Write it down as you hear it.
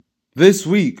This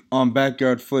week on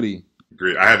Backyard Footy.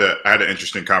 Great. I had an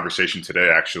interesting conversation today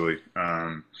actually,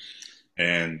 and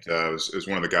it was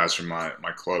one of the guys from my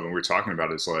club, and we were talking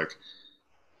about it. It's like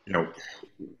you know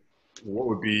what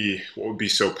would be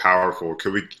so powerful?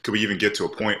 Could we even get to a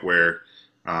point where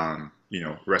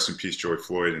rest in peace George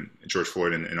Floyd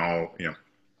and all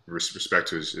respect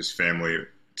to his family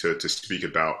to speak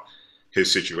about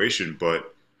his situation,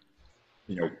 but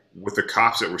with the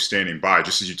cops that were standing by,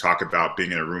 just as you talk about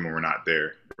being in a room when we're not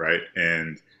there, right?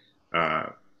 And uh,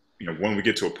 when we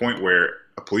get to a point where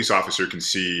a police officer can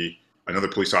see another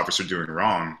police officer doing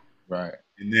wrong, Right.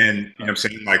 and then what I'm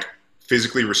saying, like,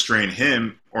 physically restrain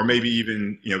him, or maybe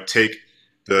even take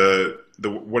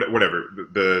whatever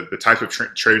the type of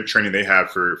training they have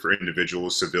for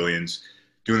individuals, civilians,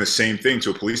 doing the same thing to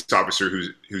a police officer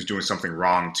who's doing something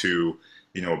wrong to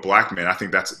a black man. I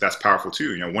think that's powerful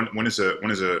too. When is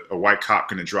a white cop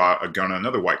going to draw a gun on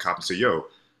another white cop and say,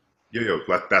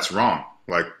 that's wrong.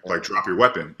 Like drop your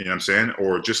weapon. You know what I'm saying?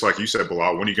 Or just like you said,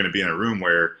 Bilal, when are you going to be in a room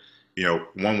where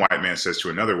one white man says to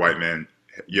another white man,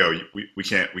 "Yo, we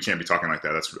can't be talking like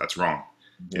that. That's wrong."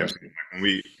 You know Yeah. what I'm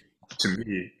saying? Like to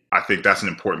me, I think that's an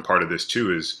important part of this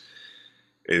too. Is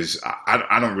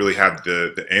I don't really have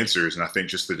the answers, and I think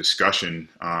just the discussion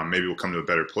maybe we'll come to a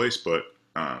better place. But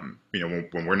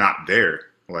when we're not there,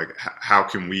 like how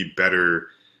can we better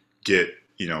get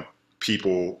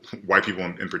people, white people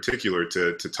in particular,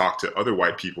 to talk to other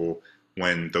white people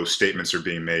when those statements are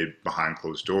being made behind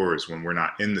closed doors, when we're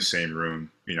not in the same room.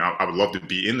 I would love to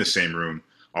be in the same room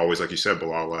always, like you said,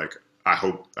 Bilal. Like I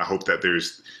hope that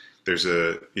there's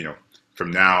a from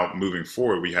now moving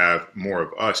forward, we have more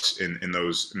of us in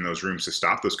those rooms to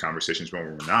stop those conversations when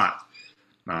we're not.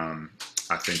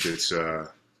 I think it's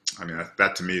I mean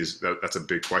that to me that's a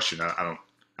big question. I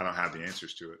don't have the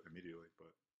answers to it immediately, but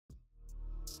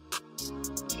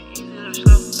Easy to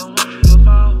slip, don't want you to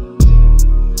fall.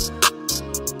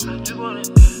 I just want it,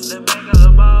 let make a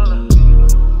little baller.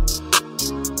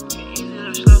 Easy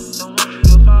to slip, don't want you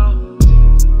to fall.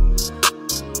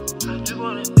 I just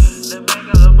want it, let make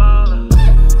a little baller.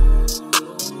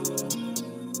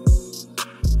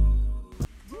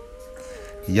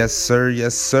 Yes, sir.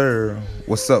 Yes, sir.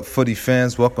 What's up, footy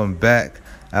fans? Welcome back.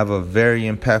 I have a very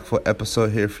impactful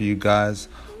episode here for you guys.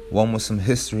 One with some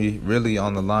history really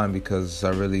on the line, because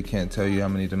I really can't tell you how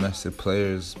many domestic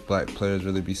players, black players,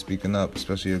 really be speaking up,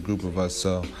 especially a group of us.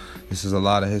 So this is a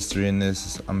lot of history in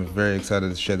this. I'm very excited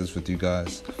to share this with you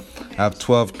guys. I have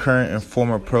 12 current and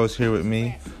former pros here with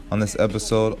me on this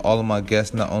episode. All of my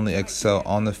guests not only excel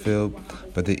on the field,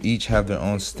 but they each have their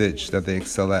own stitch that they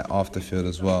excel at off the field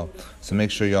as well. So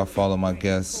make sure y'all follow my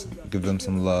guests, give them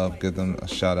some love, give them a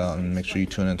shout out, and make sure you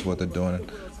tune into what they're doing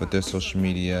with their social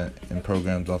media and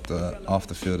programs off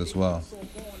the field as well.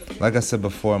 Like I said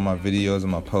before in my videos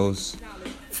and my posts,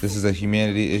 this is a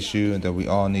humanity issue that we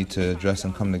all need to address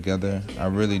and come together. I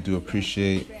really do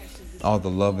appreciate all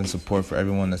the love and support for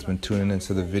everyone that's been tuning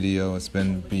into the video. It's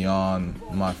been beyond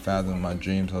my fathom, my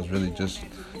dreams. I was really just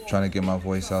trying to get my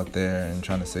voice out there and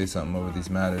trying to say something over these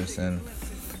matters. And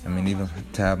I mean, even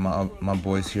to have my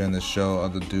boys here in the show,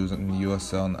 other dudes in the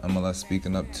USL and the MLS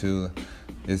speaking up too,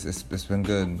 it's been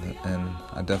good, and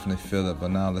I definitely feel it. But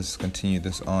now let's continue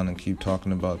this on and keep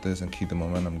talking about this and keep the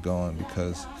momentum going,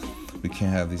 because we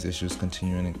can't have these issues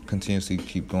continuously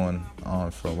keep going on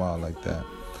for a while like that.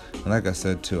 And like I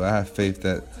said too, I have faith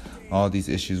that all these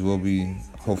issues will be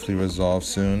hopefully resolved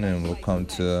soon, and we'll come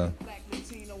to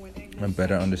a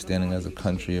better understanding as a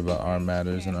country about our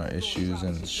matters and our issues,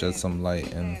 and shed some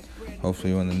light. And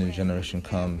hopefully when the new generation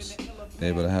comes, they're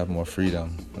able to have more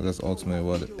freedom. That's ultimately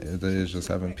what it is, just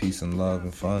having peace and love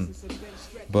and fun.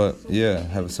 But yeah,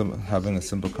 having a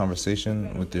simple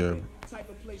conversation with your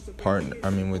partner,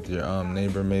 with your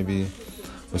neighbor, maybe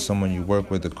with someone you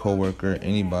work with, a coworker,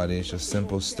 anybody. It's just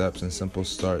simple steps and simple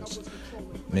starts.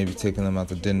 Maybe taking them out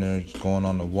to dinner, going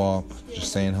on a walk,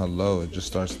 just saying hello. It just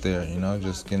starts there,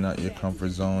 just getting out your comfort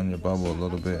zone, your bubble a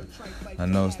little bit. I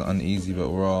know it's uneasy, but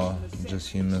we're all just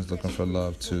humans looking for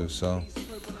love too. So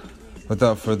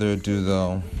without further ado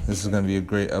though, this is going to be a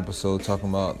great episode talking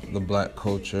about the black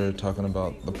culture, talking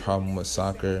about the problem with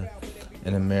soccer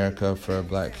in America for a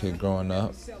black kid growing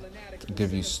up. To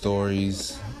give you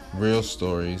stories, real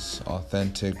stories,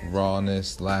 authentic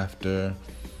rawness, laughter.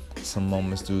 Some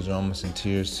moments dudes are almost in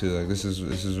tears too. Like this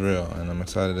is real, and I'm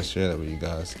excited to share that with you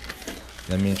guys.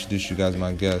 Let me introduce you guys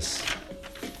my guests.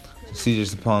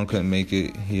 CJ Sapong couldn't make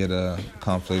it. He had a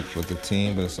conflict with the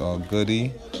team, but it's all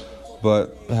goody.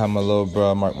 But I have my little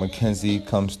bro Mark McKenzie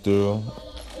comes through.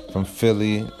 From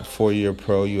Philly, 4-year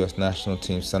pro, U.S. national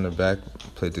team center back,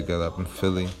 played together up in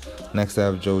Philly. Next, I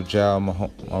have Joe Zhao,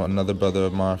 another brother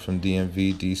of mine from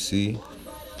DMV, D.C.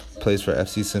 Plays for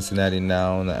FC Cincinnati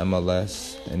now in the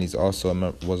MLS, and he's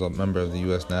also was a member of the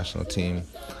U.S. national team.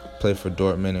 Played for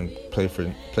Dortmund and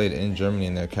played in Germany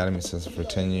in the academy system for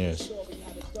 10 years.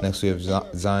 Next, we have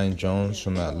Zion Jones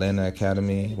from the Atlanta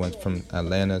Academy. Went from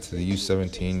Atlanta to the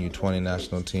U17, U20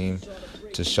 national team,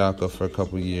 to Schalke for a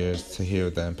couple of years, to here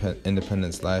with the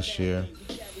Independence last year.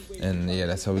 And yeah,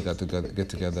 that's how we got to get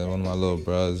together. One of my little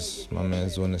bros, my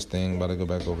man's doing this thing, about to go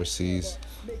back overseas.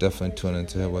 Definitely tune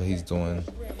into what he's doing.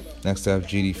 Next, I have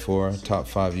GD4, top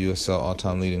 5 USL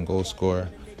all-time leading goal scorer,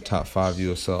 top 5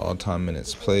 USL all-time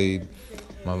minutes played.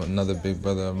 Another big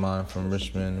brother of mine from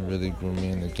Richmond, really grew me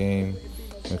in the game.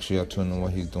 Make sure y'all tune in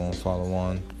what he's doing, follow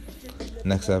on.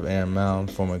 Next, I have Aaron Mound,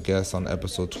 former guest on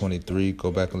episode 23.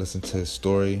 Go back and listen to his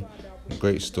story.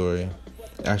 Great story.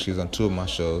 Actually, he's on 2 of my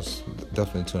shows.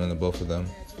 Definitely tune into both of them.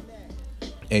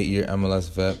 8-year MLS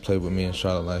vet, played with me in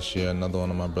Charlotte last year. Another one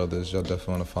of my brothers. Y'all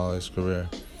definitely want to follow his career.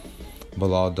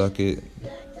 Bilal Duckett,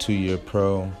 2-year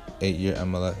pro, 8-year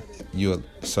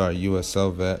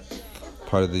USL vet,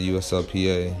 part of the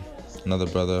USLPA. Another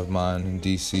brother of mine in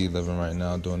D.C. living right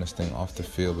now, doing this thing off the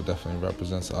field, but definitely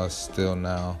represents us still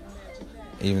now,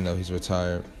 even though he's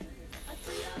retired.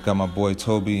 Got my boy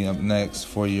Toby up next,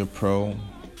 4-year pro.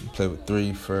 Played with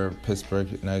 3 for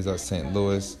Pittsburgh. Now he's at St.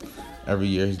 Louis. Every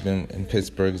year he's been in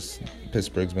Pittsburgh's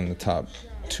been the top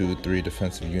 2-3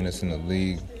 defensive units in the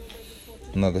league.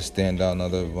 Another standout,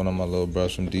 another one of my little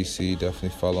brothers from D.C. Definitely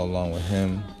follow along with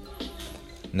him.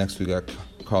 Next we got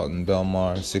Carlton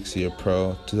Belmar, 6-year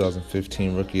pro,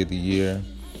 2015 Rookie of the Year.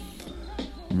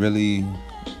 Really,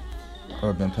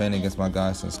 I've been playing against my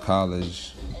guy since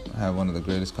college. I had one of the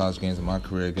greatest college games of my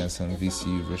career against him,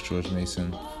 VCU versus George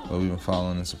Mason. But we've been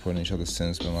following and supporting each other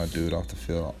since. Been my dude off the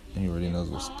field. He already knows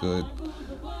what's good.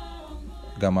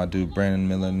 Got my dude Brandon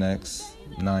Miller next,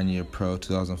 9-year pro,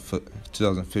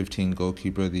 2015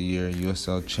 Goalkeeper of the Year,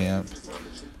 USL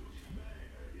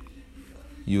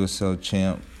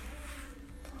champ.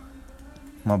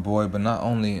 My boy, but not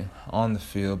only on the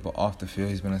field, but off the field,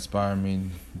 he's been inspiring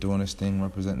me, doing his thing,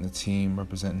 representing the team,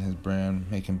 representing his brand,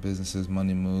 making businesses,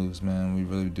 money moves, man. We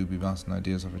really do be bouncing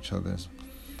ideas off each other.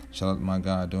 Shout out to my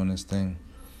guy doing his thing.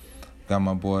 Got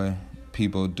my boy,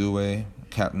 Peebo Due,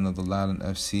 captain of the Loudoun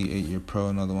FC, 8-year pro,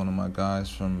 another one of my guys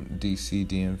from DC,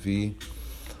 DMV.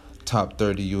 Top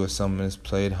 30 USL minutes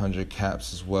played, 100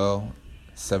 caps as well.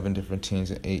 7 different teams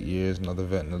in 8 years, another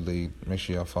vet in the league. Make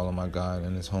sure y'all follow my guy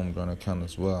and his homegrown account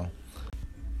as well.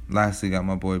 Lastly, got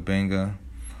my boy Banga.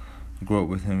 Grew up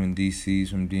with him in DC,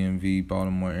 he's from DMV,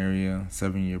 Baltimore area.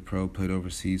 7-year pro, played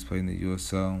overseas, played in the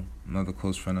USL. Another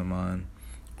close friend of mine.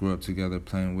 Grew up together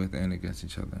playing with and against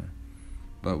each other.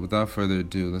 But without further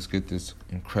ado, let's get this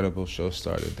incredible show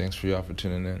started. Thanks for y'all for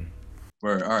tuning in.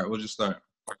 Right, all right, we'll just start.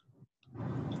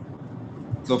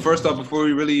 So first off, before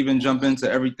we really even jump into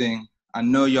everything, I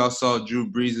know y'all saw Drew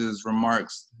Brees'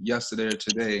 remarks yesterday or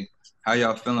today. How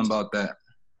y'all feeling about that?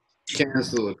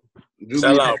 Cancelled.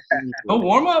 Sell out. No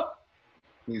warm-up?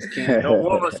 He's canceled. No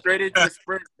warm, straight into the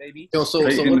sprint, baby. Yo, so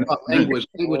what about language?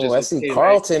 Language is I see okay,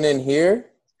 Carlton in here.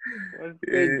 What's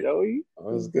good, Joey?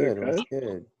 What's good? What's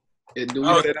good?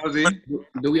 right?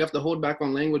 Do we have to hold back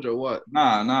on language or what?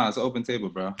 Nah, it's an open table,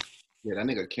 bro. Yeah, that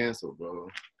nigga canceled, bro.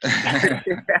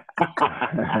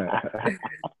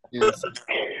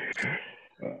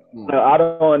 No, I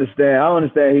don't understand. I don't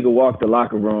understand he could walk the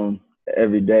locker room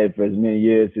every day for as many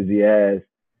years as he has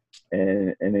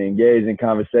and engage in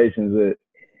conversations with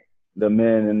the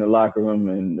men in the locker room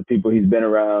and the people he's been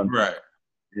around. Right.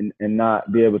 And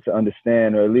not be able to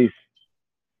understand or at least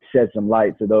shed some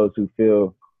light to those who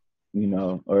feel, you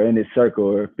know, or in his circle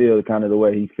or feel kind of the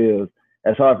way he feels.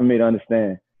 That's hard for me to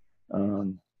understand.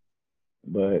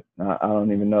 But I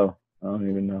don't even know.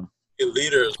 You're a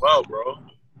leader as well, bro.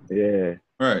 Yeah.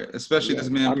 Right, especially this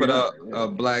man put out a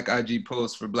black IG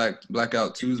post for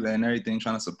Blackout Tuesday and everything,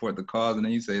 trying to support the cause, and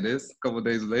then you say this a couple of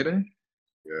days later.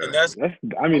 Yeah. And that's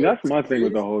That's my thing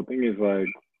with the whole thing is like,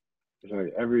 it's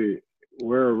like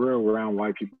we're around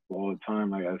white people all the time,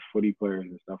 like as footy players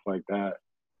and stuff like that,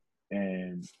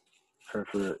 and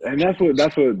that's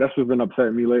what's been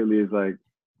upsetting me lately is like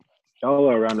y'all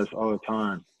are around us all the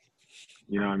time,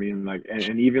 you know what I mean? Like,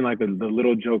 and even like the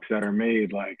little jokes that are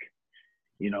made, like,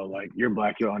 you know, like you're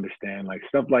black, you'll understand, like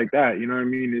stuff like that, you know what I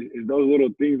mean? It's those little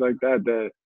things like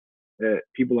that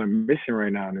people are missing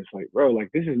right now, and it's like, bro, like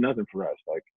this is nothing for us.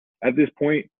 Like at this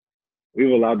point, we've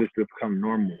allowed this to become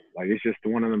normal. Like it's just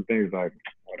one of them things, like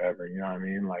whatever, you know what I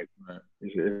mean? Like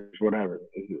it's whatever.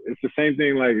 It's the same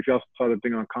thing. Like if y'all saw the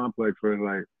thing on Complex where it's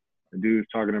like The dude's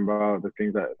talking about the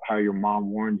things that how your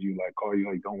mom warns you, like call you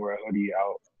like don't wear a hoodie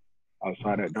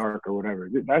outside at dark or whatever.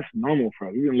 That's normal for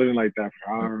us. We've been living like that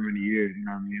for however many years. You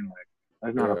know what I mean? Like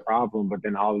that's not a problem. But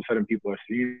then all of a sudden people are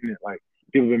seeing it. Like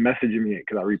people have been messaging me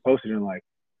because I reposted it and like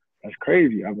that's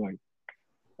crazy. I'm like.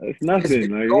 That's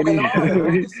nothing. Like, what do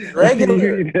you, regular.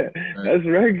 That's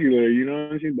regular. You know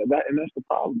what I'm saying? And that's the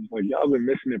problem. It's like y'all been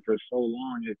missing it for so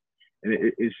long,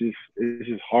 it's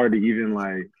just hard to even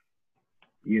like,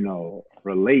 you know,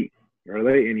 relate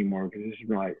anymore because it's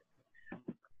just like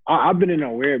I've been in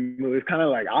a weird mood. It's kind of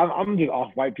like I'm just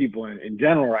off white people in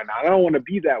general right now. I don't want to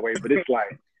be that way, but it's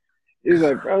like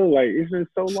bro, like it's been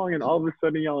so long, and all of a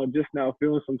sudden y'all are just now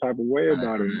feeling some type of way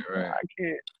about it. Right.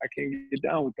 I can't get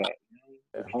down with that.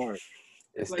 It's hard.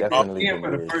 It's like definitely they're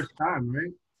for the weird. first time,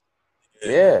 right?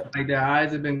 Yeah. Like their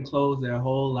eyes have been closed their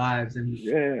whole lives, and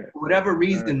Yeah. for whatever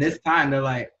reason, this time they're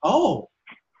like, oh.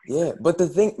 Yeah, but the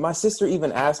thing, my sister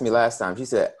even asked me last time. She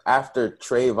said after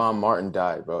Trayvon Martin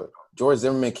died, bro, George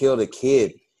Zimmerman killed a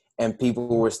kid, and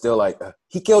people were still like,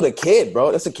 he killed a kid,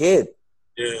 bro. That's a kid.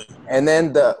 Yeah. And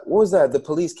then what was that? The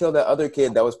police killed that other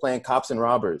kid that was playing cops and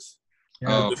robbers.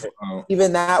 Oh.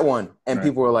 Even that one. And Right.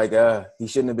 people were like, he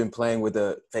shouldn't have been playing with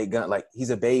a fake gun. Like,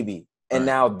 he's a baby. And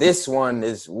Right. now this one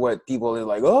is what people are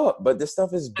like, but this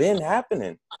stuff has been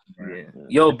happening. Right. Yeah.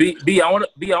 Yo, B, I want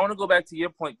to go back to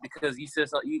your point because you said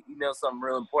something, you know, something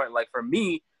real important. Like for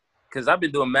me, because I've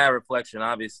been doing mad reflection.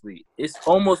 Obviously, it's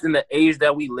almost in the age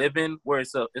that we live in where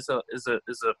it's a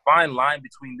fine line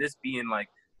between this being like,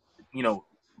 you know,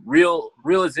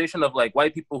 realization of like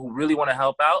white people who really want to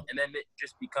help out, and then it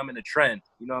just becoming a trend.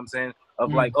 You know what I'm saying?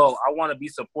 Of like, oh, I want to be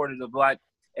supportive of Black.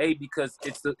 A, because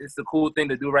it's the cool thing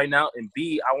to do right now, and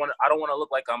B, I don't want to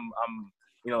look like I'm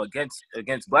you know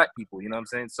against Black people. You know what I'm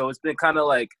saying? So it's been kind of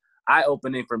like eye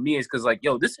opening for me, is because like,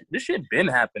 yo, this shit been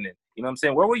happening. You know what I'm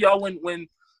saying? Where were y'all when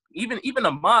even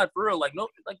Ahmad, for real, like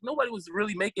nobody was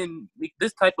really making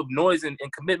this type of noise and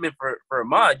commitment for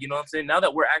Ahmad. You know what I'm saying? Now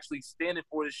that we're actually standing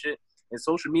for this shit, and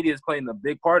social media is playing a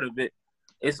big part of it,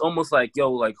 it's almost like,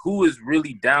 yo, like who is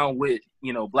really down with,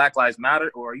 you know, Black Lives Matter,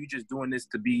 or are you just doing this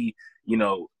to be, you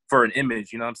know, for an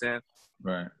image? You know what I'm saying?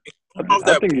 Right. I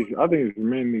think it's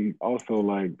mainly also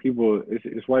like people.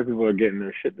 It's white people are getting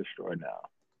their shit destroyed now.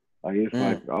 Like it's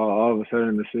like all of a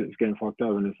sudden the shit's getting fucked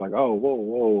up, and it's like, oh,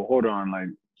 whoa, hold on, like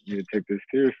you need to take this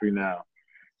seriously now,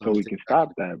 so we can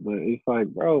stop that. But it's like,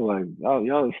 bro, like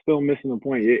y'all are still missing the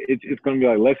point. It's gonna be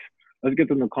like let's get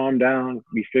them to calm down.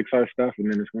 We fix our stuff,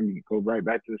 and then it's gonna go right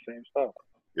back to the same stuff.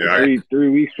 Yeah, 3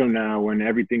 weeks from now, when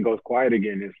everything goes quiet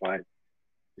again, it's like,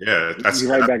 that's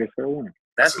right back at square one.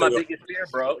 That's my biggest fear,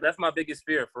 bro. That's my biggest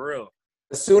fear, for real.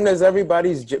 As soon as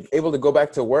everybody's able to go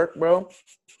back to work, bro,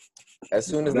 as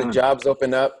soon as the jobs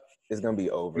open up, it's going to be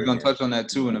over. We're going to touch on that,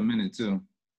 too, in a minute, too.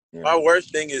 Yeah. My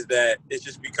worst thing is that it's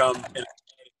just become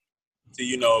to,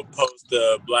 you know, post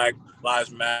the Black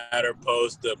Lives Matter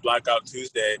post, the Blackout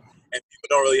Tuesday, and people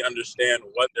don't really understand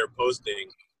what they're posting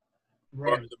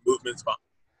or the movements behind.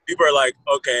 People are like,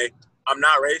 okay, I'm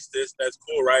not racist, that's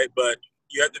cool, right? But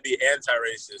you have to be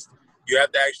anti-racist. You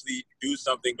have to actually do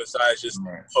something besides just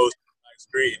post on the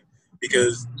screen,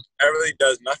 because that really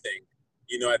does nothing.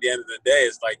 You know, at the end of the day,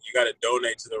 it's like you got to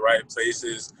donate to the right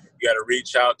places. You got to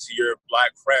reach out to your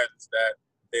Black friends that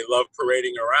they love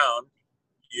parading around,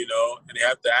 you know, and you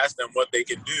have to ask them what they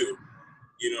can do.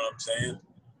 You know what I'm saying?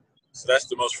 So that's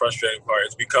the most frustrating part.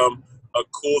 It's become a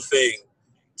cool thing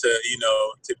to, you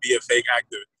know, to be a fake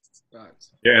activist.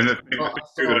 Yeah, and I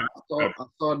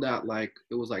saw that like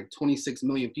it was like 26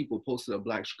 million people posted a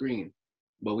Black screen,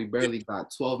 but we barely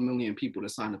got 12 million people to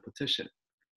sign a petition.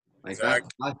 Like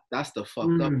that's the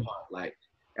fucked up part. Like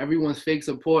everyone's fake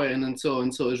support, and until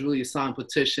it's really signed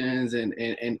petitions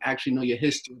and actually know your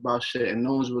history about shit, and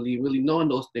no one's really knowing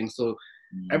those things. So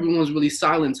everyone's really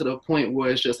silent to the point where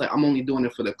it's just like, I'm only doing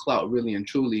it for the clout, really and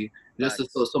truly, just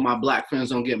so my Black friends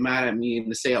don't get mad at me and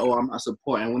to say, oh, I'm not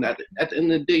supporting. When at the end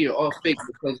of the day, you're all fake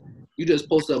because you just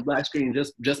posted a Black screen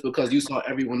just because you saw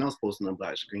everyone else posting a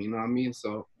Black screen. You know what I mean?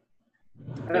 So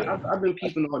I've been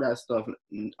keeping all that stuff.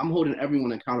 I'm holding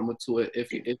everyone accountable to it.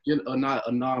 If you're not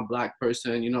a non-Black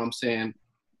person, you know what I'm saying,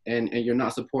 and you're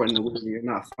not supporting the movement, you're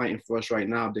not fighting for us right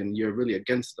now, then you're really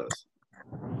against us.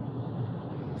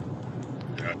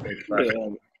 I think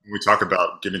when we talk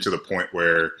about getting to the point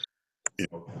where, you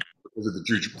know, because of the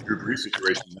Drew Brees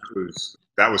situation,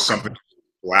 that was something that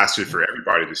lasted for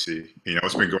everybody to see. You know,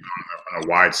 it's been going on a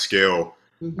wide scale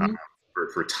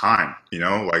for time. You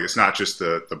know, like it's not just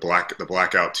the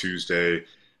Blackout Tuesday.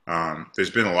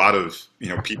 There's been a lot of, you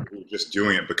know, people just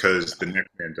doing it because the next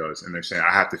man does, and they're saying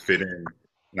I have to fit in,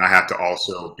 and I have to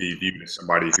also be viewed as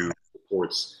somebody who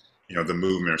supports, the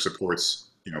movement or supports,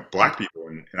 black people.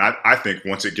 And I think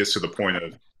once it gets to the point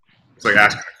of, it's like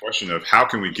asking the question of how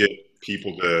can we get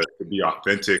people to be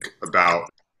authentic about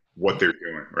what they're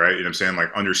doing, right? You know what I'm saying?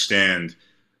 Like understand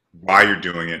why you're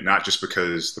doing it, not just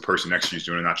because the person next to you is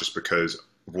doing it, not just because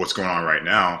of what's going on right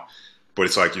now, but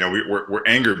it's like, we're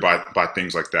angered by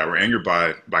things like that. We're angered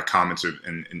by comments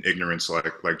and ignorance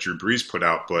like Drew Brees put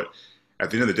out. But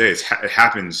at the end of the day, it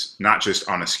happens not just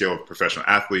on a scale of professional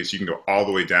athletes. You can go all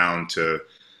the way down to,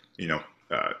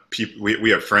 people. We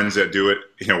have friends that do it.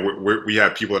 We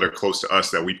have people that are close to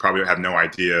us that we probably have no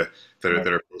idea that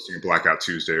are posting a Blackout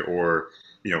Tuesday, or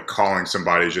calling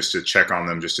somebody just to check on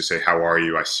them, just to say, how are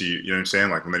you? I see you. You know what I'm saying?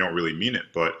 Like when they don't really mean it.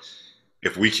 But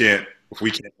if we can't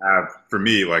have, for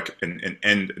me, like an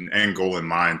end goal in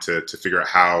mind to figure out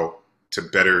how to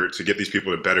get these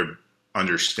people to better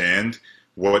understand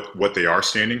what they are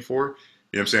standing for.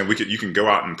 You know what I'm saying? You can go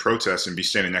out and protest and be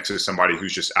standing next to somebody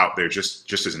who's just out there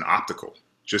just as an optical,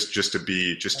 just to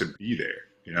be there.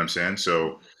 You know what I'm saying?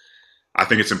 So I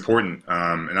think it's important.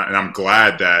 And I'm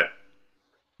glad that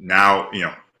now,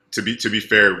 to be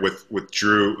fair with the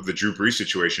Drew Brees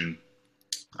situation,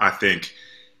 I think,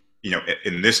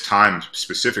 in this time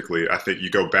specifically, I think you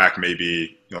go back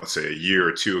maybe, let's say a year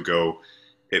or two ago,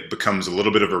 it becomes a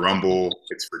little bit of a rumble.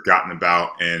 It's forgotten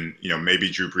about, and maybe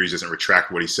Drew Brees doesn't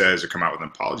retract what he says or come out with an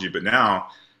apology. But now,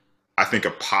 I think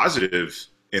a positive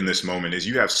in this moment is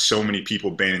you have so many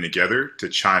people banding together to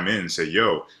chime in and say,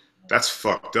 "Yo, that's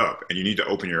fucked up," and you need to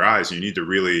open your eyes. You need to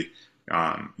really,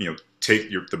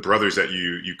 take the brothers that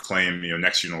you claim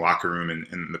next to you in the locker room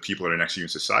and the people that are next to you in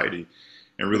society,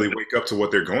 and really wake up to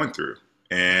what they're going through.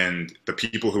 And the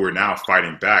people who are now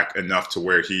fighting back enough to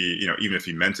where he, even if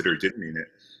he meant it or didn't mean it,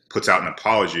 puts out an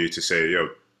apology to say, yo,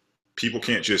 people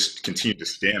can't just continue to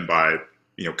stand by,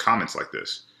 comments like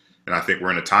this. And I think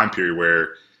we're in a time period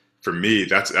where, for me,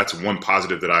 that's one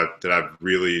positive that I've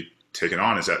really taken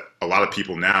on, is that a lot of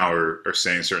people now are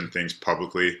saying certain things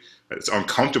publicly. It's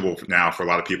uncomfortable now for a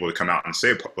lot of people to come out and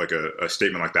say like a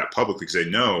statement like that publicly, because they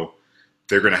know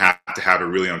they're going to have a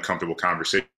really uncomfortable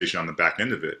conversation on the back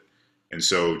end of it. And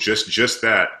so just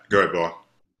that. Go ahead, Bill.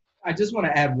 I just want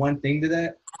to add one thing to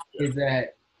that, is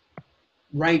that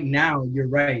right now, you're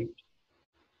right.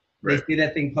 They say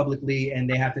that thing publicly and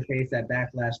they have to face that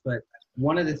backlash. But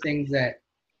one of the things that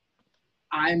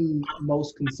I'm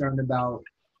most concerned about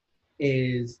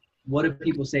is, what do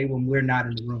people say when we're not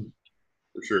in the room?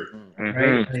 For sure.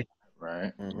 Right?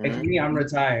 Right. Like for me, I'm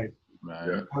retired.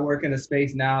 Right. I work in a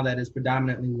space now that is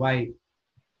predominantly white.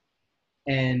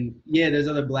 And yeah, there's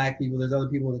other black people, there's other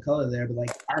people of color there, but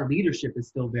like our leadership is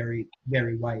still very,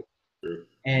 very white. Sure.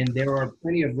 And there are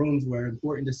plenty of rooms where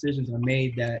important decisions are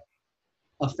made that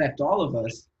affect all of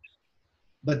us,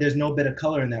 but there's no bit of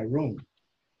color in that room.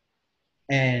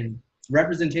 And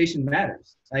representation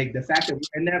matters. Like the fact that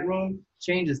we're in that room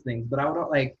changes things. But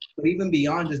but even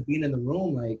beyond just being in the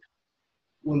room, like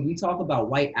when we talk about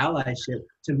white allyship,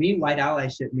 to me, white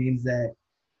allyship means that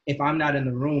if I'm not in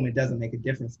the room, it doesn't make a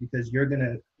difference, because you're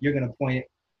gonna point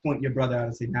your brother out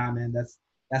and say, nah, man,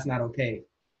 that's not okay.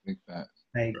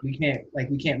 Like we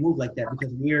can't move like that,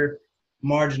 because we're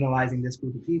marginalizing this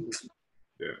group of people.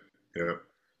 Yeah,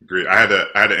 agreed. I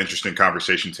had an interesting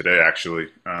conversation today, actually,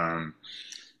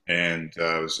 and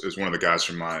it was one of the guys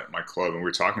from my club, and we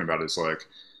were talking about it. It's like,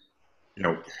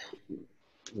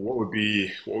 what would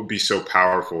be so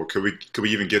powerful? Could we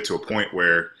even get to a point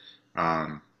where,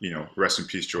 rest in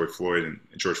peace, George Floyd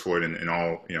and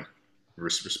all,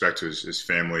 respect to his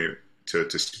family,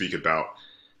 to speak about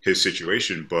his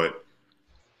situation, but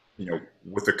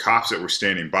with the cops that were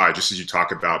standing by, just as you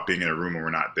talk about being in a room when we're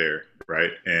not there,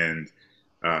 right? And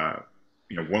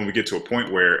when we get to a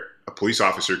point where a police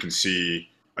officer can see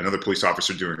another police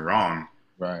officer doing wrong,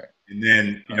 right, and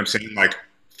then I'm saying, like,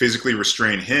 physically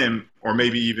restrain him, or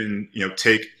maybe even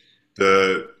take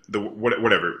the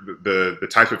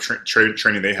type of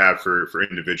training they have for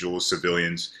individuals,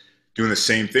 civilians, doing the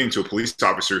same thing to a police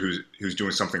officer who's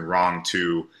doing something wrong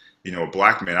to a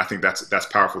black man. I think that's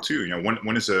powerful too.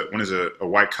 When is a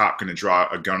white cop going to draw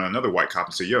a gun on another white cop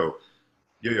and say, yo,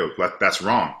 that's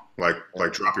wrong. Like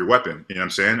drop your weapon. You know what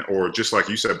I'm saying? Or just like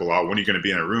you said, Bilal, when are you going to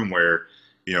be in a room where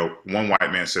one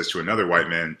white man says to another white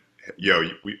man, yo,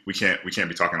 we can't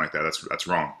be talking like that. That's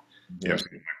wrong. You know what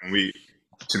I'm saying?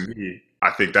 To me, I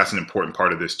think that's an important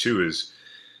part of this too, is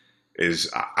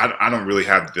I don't really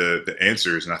have the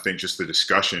answers. And I think just the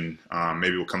discussion,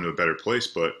 maybe we'll come to a better place,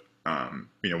 but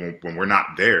when we're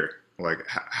not there, like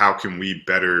how can we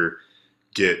better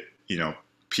get,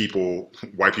 people,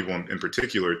 white people in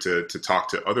particular, to talk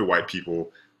to other white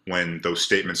people when those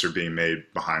statements are being made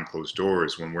behind closed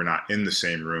doors, when we're not in the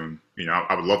same room. You know,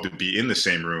 I would love to be in the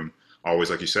same room always,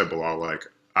 like you said, Bilal. Like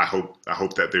I hope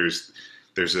that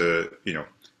there's a, you know,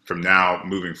 from now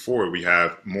moving forward, we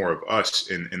have more of us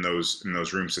in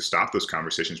those rooms to stop those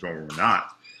conversations when we're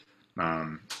not.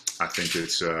 I think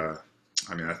it's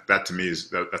I mean that to me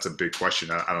that's a big question.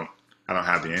 I don't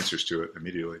have the answers to it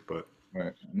immediately, but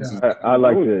Right. I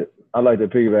like to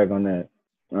piggyback on that.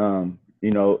 You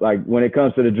know, like when it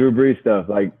comes to the Drew Brees stuff,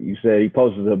 like you said, he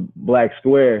posted a black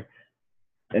square,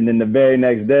 and then the very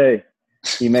next day,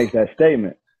 he makes that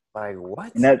statement. Like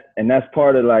what? And that's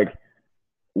part of like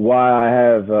why I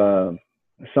have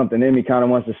something in me kind of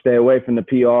wants to stay away from the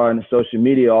PR and the social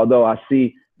media, although I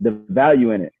see the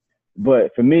value in it.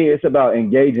 But for me, it's about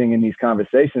engaging in these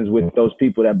conversations with those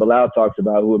people that Bilal talks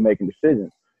about who are making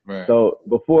decisions. Right. So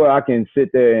before I can sit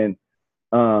there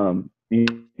and, you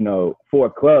know, for a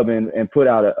club and put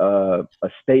out a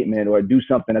statement or do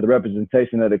something as a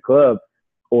representation of the club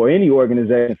or any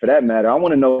organization for that matter, I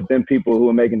want to know if them people who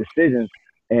are making decisions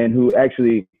and who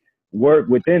actually work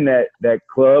within that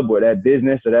club or that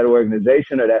business or that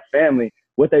organization or that family,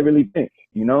 what they really think.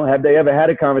 You know, have they ever had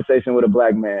a conversation with a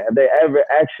black man? Have they ever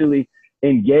actually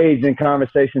engaged in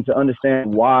conversation to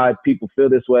understand why people feel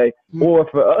this way, or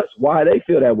for us, why they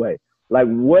feel that way? Like,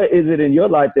 what is it in your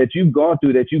life that you've gone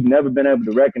through that you've never been able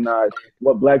to recognize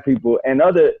what black people and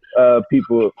other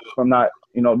people from not,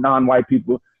 you know, non-white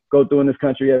people go through in this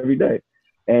country every day?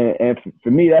 And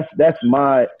for me, that's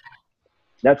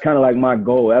kind of like my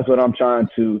goal. That's where I'm trying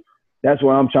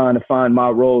to find my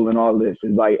role in all this.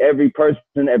 Is like every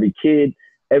person, every kid,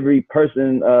 every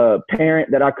person, parent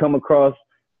that I come across,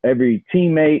 every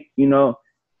teammate, you know,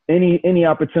 any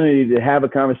opportunity to have a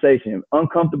conversation,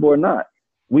 uncomfortable or not,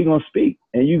 we gonna speak,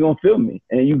 and you gonna feel me,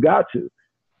 and you got to.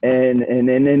 And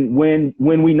then when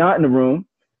we not in the room,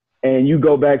 and you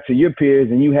go back to your peers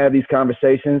and you have these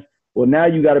conversations, well, now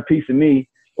you got a piece of me,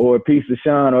 or a piece of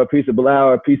Sean, or a piece of Bilal,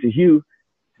 or a piece of Hugh,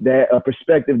 that a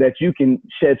perspective that you can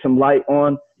shed some light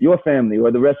on your family or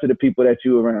the rest of the people that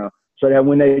you around, so that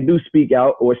when they do speak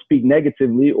out or speak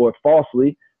negatively or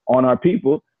falsely on our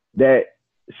people, that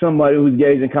somebody who's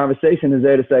engaged in conversation is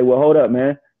there to say, well, hold up,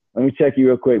 man, let me check you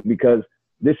real quick, because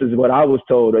this is what I was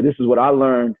told, or this is what I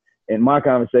learned in my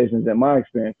conversations and my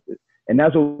experiences. And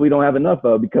that's what we don't have enough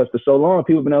of, because for so long,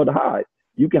 people have been able to hide.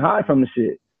 You can hide from the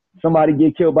shit. Somebody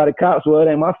get killed by the cops, well, it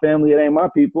ain't my family, it ain't my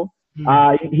people.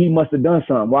 He must have done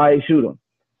something. Why he shoot him?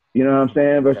 You know what I'm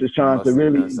saying? Versus trying to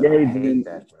really engage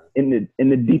in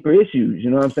the deeper issues.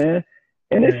 You know what I'm saying?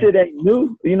 And this shit ain't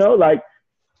new. You know, like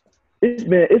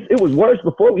it was worse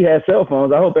before we had cell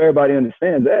phones. I hope everybody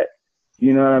understands that.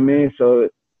 You know what I mean? So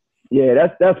yeah,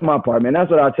 that's my part, man. That's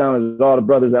what I challenge all the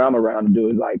brothers that I'm around to do,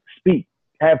 is like speak,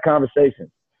 have conversations.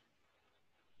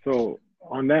 So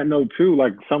on that note too,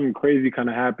 like something crazy kind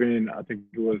of happened. I think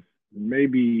it was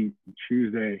maybe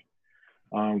Tuesday.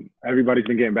 Everybody's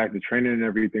been getting back to training and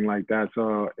everything like that.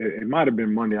 So it might have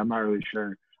been Monday. I'm not really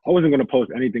sure. I wasn't going to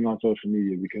post anything on social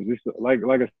media, because it's like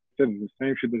I said, it's the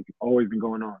same shit that's always been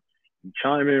going on. You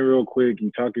chime in real quick,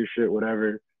 you talk your shit,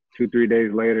 whatever. 2-3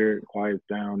 days later, it quiets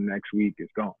down. Next week,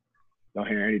 it's gone. Don't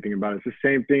hear anything about it. It's the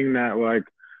same thing that like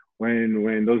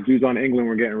when those dudes on England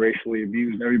were getting racially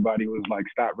abused, everybody was like,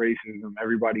 stop racism.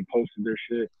 Everybody posted their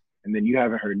shit, and then you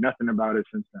haven't heard nothing about it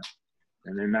since then.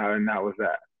 And then that was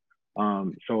that.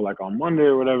 So like on Monday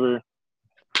or whatever,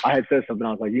 I had said something.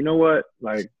 I was like, you know what?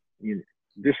 Like,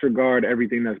 disregard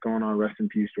everything that's going on. Rest in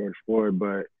peace, George Floyd.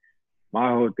 But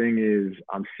my whole thing is,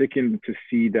 I'm sickened to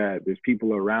see that there's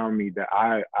people around me that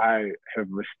I have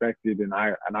respected and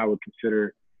I would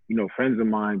consider, you know, friends of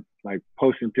mine, like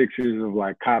posting pictures of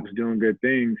like cops doing good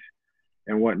things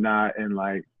and whatnot, and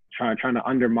like trying to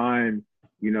undermine,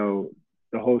 you know,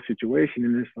 the whole situation.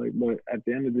 And it's like, but at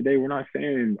the end of the day, we're not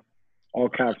saying all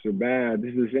cops are bad.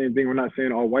 This is the same thing. We're not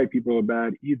saying all white people are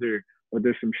bad either, but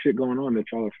there's some shit going on that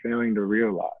y'all are failing to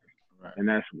realize. Right. And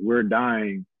that's, we're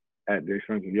dying at the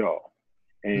expense of y'all.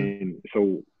 And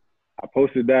so I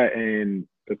posted that, and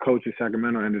the coach of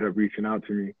Sacramento ended up reaching out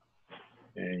to me.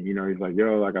 And, you know, he's like,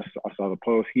 yo, like I saw the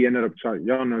post. He ended up trying,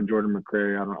 y'all know Jordan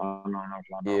McCrary. I don't know if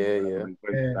y'all know him. Yeah. He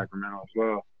plays in Sacramento as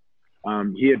well.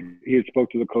 He had spoke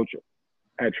to the coach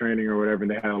at training or whatever, and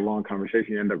they had a long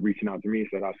conversation. He ended up reaching out to me. He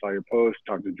said, I saw your post,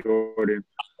 talked to Jordan.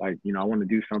 Like, you know, I want to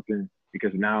do something,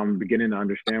 because now I'm beginning to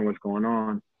understand what's going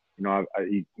on. You know,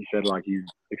 he said like he's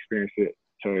experienced it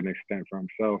to an extent for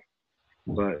himself,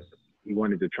 but he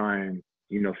wanted to try and,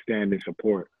 you know, stand in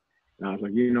support. And I was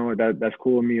like, you know what, that's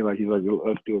cool with me. Like, he's like,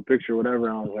 let's do a picture, whatever.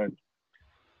 And I was like,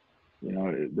 you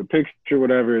know, the picture,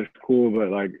 whatever, is cool, but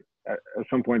like at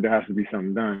some point there has to be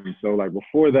something done. So like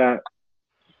before that,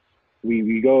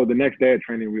 we go the next day at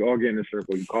training. We all get in a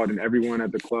circle. You called in everyone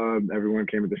at the club. Everyone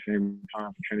came at the same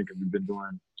time for training because we've been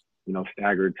doing,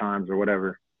 staggered times or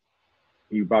whatever.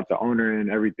 You brought the owner in,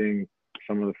 everything,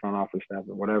 some of the front office staff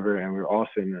or whatever, and we were all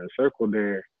sitting in a circle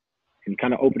there, and you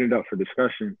kind of opened it up for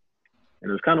discussion. And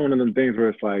it was kind of one of them things where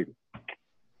it's like,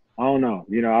 I don't know,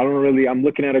 I'm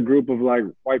looking at a group of like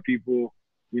white people,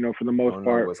 for the most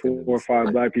part, 4 or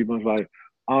 5 black people. It's like,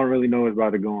 I don't really know what's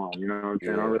about to go on. You know what I'm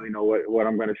saying? I don't really know what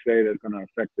I'm going to say that's going to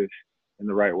affect this in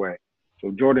the right way.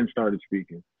 So Jordan started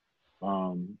speaking.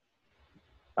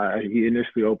 He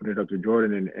initially opened it up to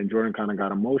Jordan, and Jordan kind of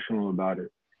got emotional about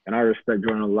it. And I respect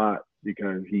Jordan a lot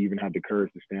because he even had the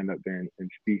courage to stand up there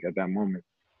and speak at that moment.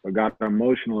 But got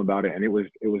emotional about it, and it was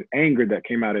anger that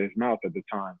came out of his mouth at the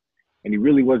time. And he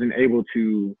really wasn't able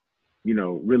to,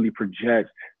 really project,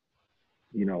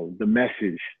 the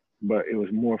message, but it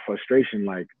was more frustration.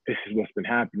 Like, this is what's been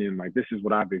happening. Like, this is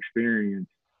what I've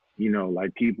experienced.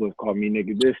 Like, people have called me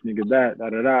nigga this, nigga that, da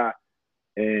da da,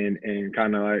 and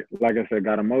kind of like I said,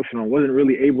 got emotional. Wasn't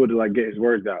really able to like get his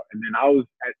words out. And then I was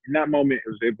in that moment, it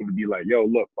was able to be like, yo,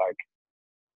 look, like,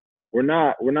 we're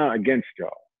not against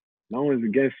y'all. No one's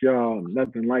against y'all,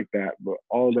 nothing like that. But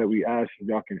all that we ask is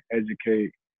y'all can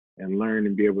educate and learn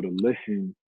and be able to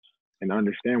listen and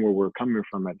understand where we're coming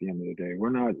from at the end of the day. We're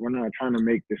not trying to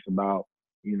make this about,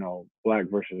 black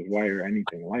versus white or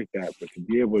anything like that, but to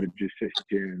be able to just sit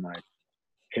here and like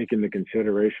take into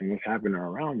consideration what's happening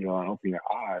around y'all and open your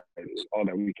eyes is all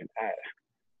that we can ask.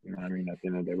 You know what I mean? At the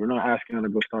end of the day, we're not asking them to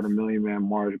go start a 1 million man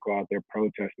march, go out there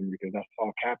protesting, because that's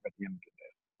all cap at the end of the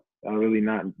day.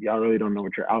 Y'all really don't know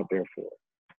what you're out there for.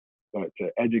 But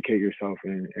to educate yourself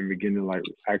and begin to like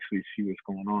actually see what's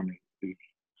going on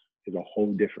is a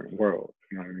whole different world.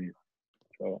 You know what I mean?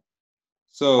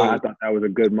 So I thought that was a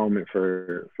good moment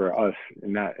for us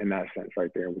in that sense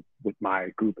right there with my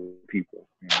group of people.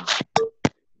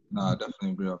 No, I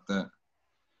definitely agree with that.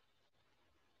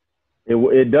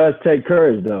 It does take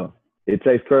courage though. It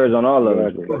takes courage on all of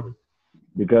us,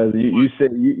 because you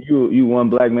said you one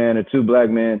black man or 2 black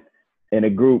men in a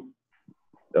group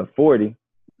of 40.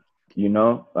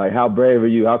 Like, how brave are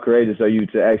you? How courageous are you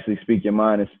to actually speak your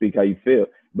mind and speak how you feel?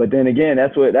 But then again,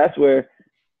 that's where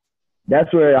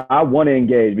I want to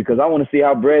engage, because I want to see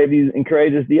how brave and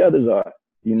courageous the others are.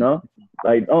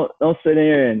 Like, don't sit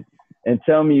here and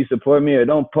tell me you support me, or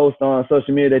don't post on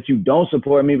social media that you don't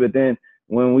support me, but then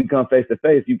when we come face to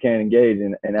face, you can't engage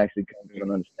and actually come to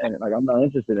an understanding. Like, I'm not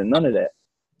interested in none of that.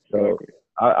 So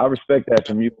I respect that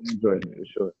from you, Jordan, for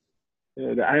sure.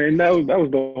 Yeah, and that was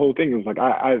the whole thing. It was like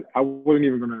I wasn't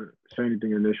even gonna say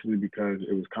anything initially, because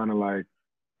it was kind of like,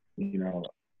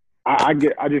 I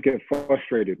just get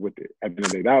frustrated with it at the end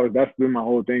of the day. That's been my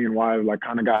whole thing, and why I like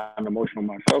kind of got emotional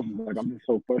myself. Like, I'm just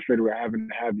so frustrated with having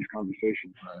to have these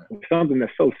conversations. Right. It's something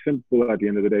that's so simple at the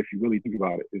end of the day. If you really think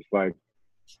about it, it's like,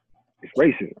 it's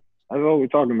racism. That's all we're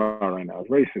talking about right now.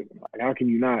 It's racism. Like, how can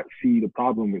you not see the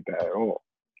problem with that at all?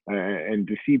 And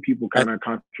to see people kind of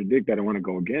contradict that and want to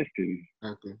go against it,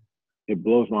 it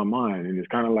blows my mind. And it's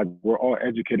kind of like, we're all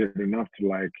educated enough to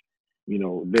like,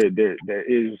 there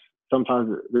is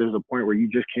sometimes there's a point where you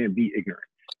just can't be ignorant.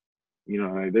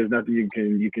 Like, there's nothing you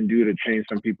can do to change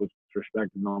some people's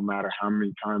perspective, no matter how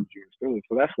many times you instill it.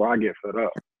 So that's why I get fed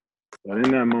up. But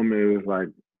in that moment, it was like,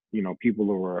 people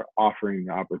were offering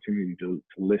the opportunity to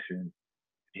listen,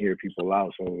 hear people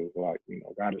out. So it was like,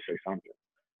 gotta say something.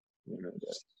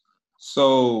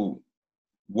 So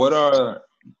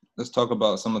let's talk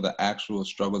about some of the actual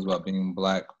struggles about being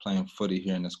black playing footy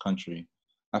here in this country.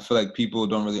 I feel like people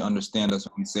don't really understand us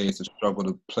when we say it's a struggle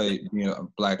to being a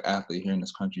black athlete here in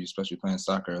this country, especially playing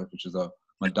soccer, which is a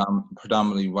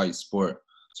predominantly white sport.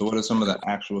 So what are some of the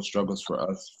actual struggles for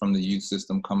us from the youth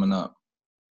system coming up?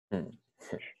 They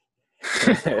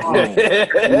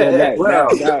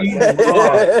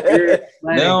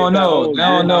don't know.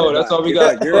 That's all we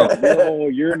got.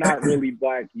 You're not really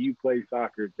black. You play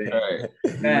soccer thing. Right.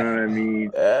 You know what I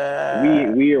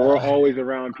mean? We're always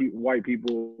around white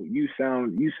people. You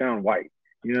sound white.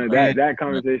 That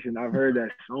conversation, I've heard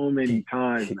that so many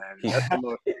times, man. That's the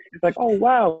most, it's like, oh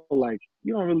wow, like,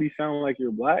 you don't really sound like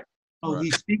you're black. Oh,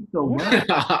 he speaks so much.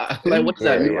 Like, what's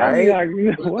that?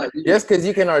 Right? What? Just because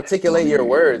you can articulate your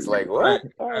words, like what?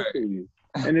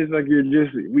 And it's like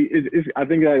I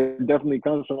think that definitely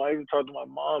comes from. I even talked to my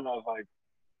mom. I was like,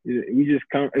 we just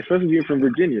come, especially being from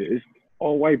Virginia. It's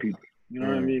all white people. You know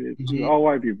what I mean? It's all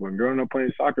white people. And growing up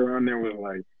playing soccer around there was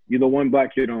like, you're the one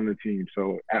black kid on the team.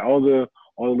 So at all the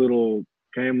little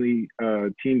family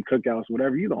team cookouts,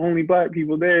 whatever, you're the only black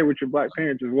people there with your black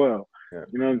parents as well. Yeah.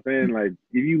 You know what I'm saying? Like,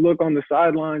 if you look on the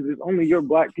sidelines, it's only your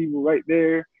black people right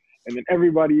there. and then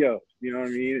everybody else. You know what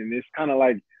I mean? And it's kind of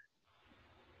like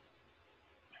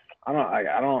I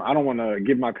don't want to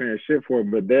give my parents shit for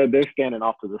it, but they're standing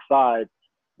off to the side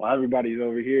while everybody's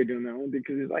over here doing their own thing,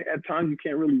 because it's like at times you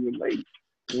can't really relate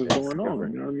to what's going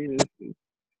on. You know what I mean?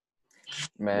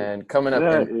 Man, coming up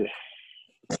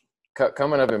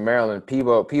in Maryland,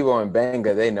 Peebo and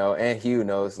Banga, they know, and Hugh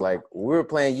knows. Like, we were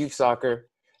playing youth soccer.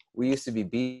 We used to be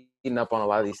beating up on a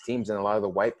lot of these teams, and a lot of the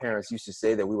white parents used to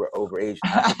say that we were overage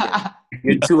African.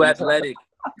 You're too athletic.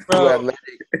 Too athletic.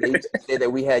 They used to say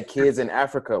that we had kids in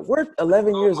Africa. We're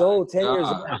 11 years old, 10 years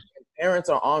old. And parents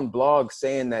are on blogs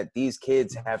saying that these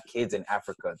kids have kids in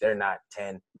Africa. They're not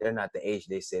 10. They're not the age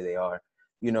they say they are.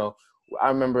 You know, I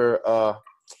remember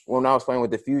when I was playing with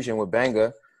the Fusion with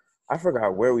Banga, I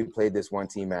forgot where we played this one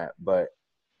team at, but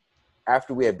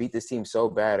after we had beat this team so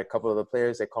bad, a couple of the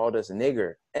players, they called us a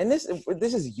nigger. And this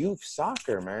is youth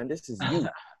soccer, man. This is youth.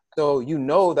 So you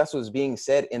know that's what's being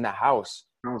said in the house.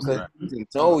 Because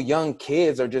no young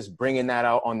kids are just bringing that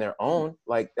out on their own.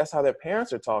 Like, that's how their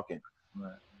parents are talking.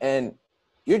 Right. And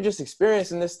you're just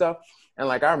experiencing this stuff. And,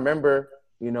 like, I remember,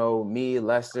 you know, me,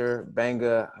 Lester,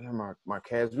 Banga,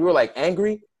 Marquez, we were, like,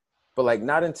 angry. But, like,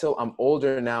 not until I'm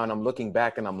older now and I'm looking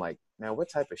back and I'm like, man, what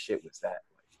type of shit was that?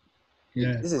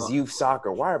 Yeah. This is youth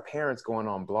soccer. Why are parents going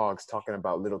on blogs talking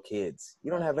about little kids?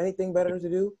 You don't have anything better to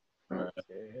do? Right.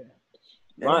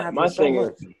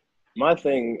 My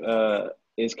thing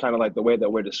is kind of like the way that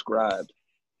we're described.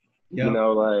 Yeah. You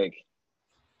know, like,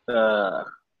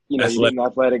 you're an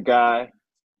athletic guy,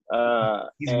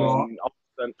 He's raw.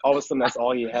 all of a sudden that's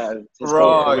all he has.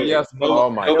 Raw, yes. Oh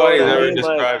my Nobody's God. ever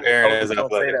described Aaron as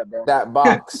athletic. That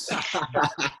box.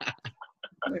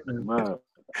 Wow.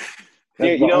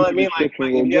 Yeah, you know what I mean? Like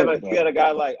if you had a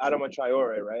guy like Adama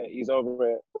Traore, right? He's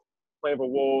over it, playing for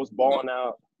Wolves, balling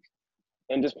out,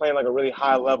 and just playing like a really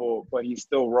high level, but he's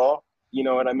still raw. You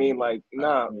know what I mean? Like,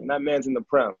 nah, that man's in the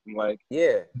Prem. Like,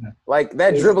 yeah, like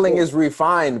that dribbling is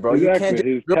refined, bro. Exactly. You can't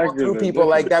just dribble through people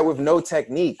like that with no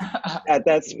technique. At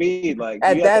that speed, like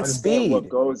At you that have to understand speed. what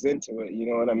goes into it. You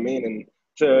know what I mean? And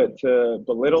to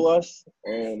belittle us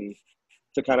and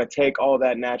to kind of take all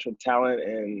that natural talent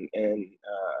and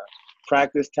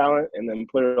practice talent and then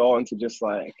put it all into just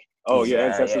like, oh, your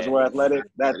ancestors were athletic.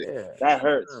 That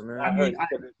hurts. Oh, man. That hurts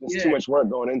because there's too much work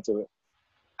going into it.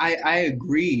 I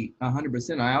agree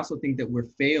 100%. I also think that we're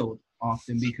failed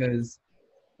often because,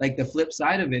 like, the flip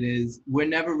side of it is we're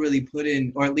never really put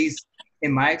in, or at least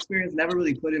in my experience, never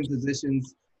really put in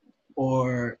positions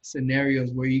or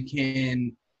scenarios where you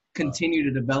can continue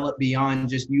to develop beyond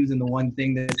just using the one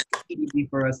thing that's easy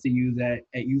for us to use at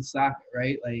youth soccer,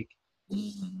 right? Like,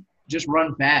 just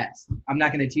run fast. I'm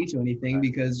not going to teach you anything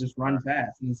because just run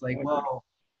fast. And it's like, well,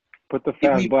 put the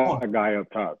fast black guy up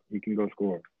top. He can go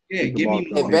score. Yeah, give me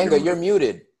more. Hey, Banga, you're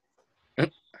muted.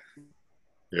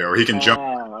 Yeah, or he can jump.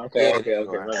 Okay. Man,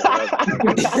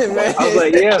 I was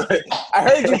like, yeah. I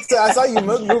heard you. I saw you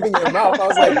moving your mouth. I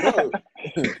was like, bro.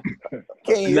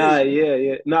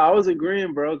 Yeah. No, I was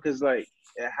agreeing, bro, because, like,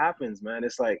 it happens, man.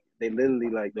 It's like they literally,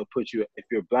 like, they'll put you, if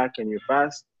you're black and you're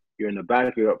fast, you're in the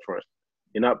back, you're up front.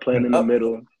 You're not playing in the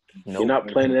middle. Nope. You're not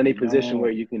playing in any position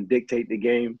where you can dictate the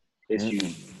game. It's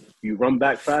you run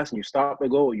back fast and you stop the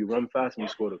goal. You run fast and you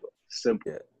score the goal.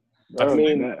 Simple. Yeah. I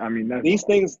mean, these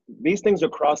things are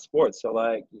cross sports. So,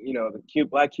 like, you know, the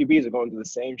black QBs are going through the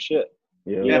same shit.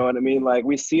 Yeah. You know what I mean? Like,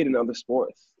 we see it in other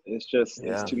sports. It's just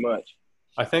it's too much.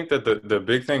 I think that the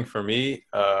big thing for me,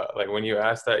 like when you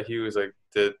asked that, Hugh, is like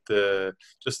the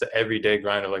just the everyday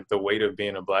grind of like the weight of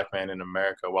being a black man in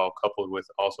America, while coupled with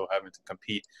also having to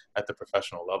compete at the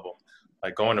professional level,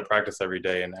 like going to practice every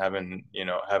day and having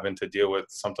to deal with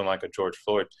something like a George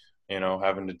Floyd, you know,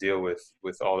 having to deal with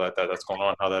all that's going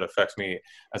on, how that affects me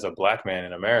as a black man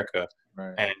in America.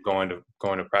 Right. And going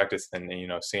to practice and, you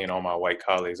know, seeing all my white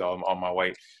colleagues, all my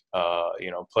white,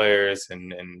 you know, players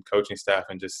and coaching staff,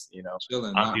 and just, you know,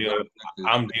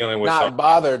 I'm dealing with not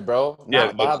bothered, bro.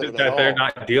 Not bothered that they're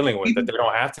not dealing with, that they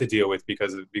don't have to deal with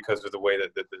because of the way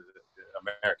that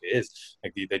America is.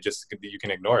 Like you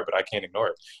can ignore it, but I can't ignore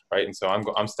it, right? And so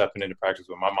I'm stepping into practice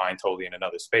with my mind totally in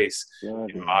another space. You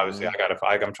know, obviously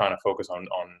I'm trying to focus on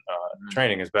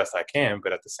training as best I can,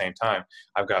 but at the same time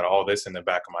I've got all this in the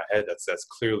back of my head that's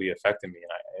clearly affecting me,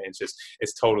 and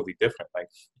it's totally different. Like,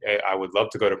 I would love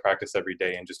to go to practice every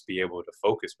day and just be able to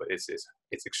focus, but it's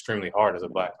extremely hard as a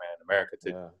black man in America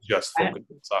to just focus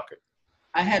on soccer.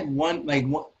 I had one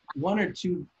or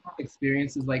two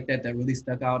experiences like that really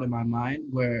stuck out in my mind,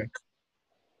 where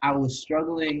I was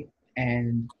struggling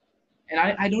and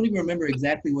I don't even remember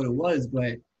exactly what it was,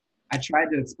 but I tried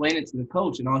to explain it to the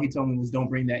coach and all he told me was, don't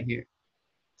bring that here.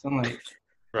 So I'm like,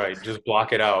 Right, just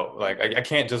block it out. Like I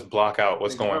can't just block out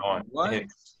what's going on. What?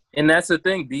 And that's the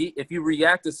thing, B. If you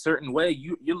react a certain way,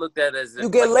 you looked at as You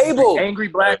get labeled angry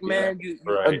black Right, man. You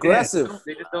right. aggressive.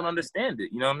 They just don't understand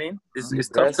it. You know what I mean? It's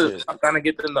tough to Aggressive. kind of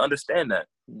get them to understand that.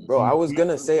 Bro, I was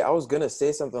gonna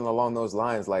say something along those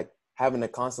lines, like having to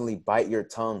constantly bite your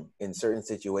tongue in certain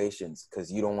situations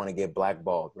because you don't want to get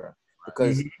blackballed, bro.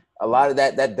 Because a lot of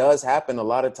that does happen a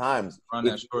lot of times. On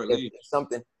that short leash.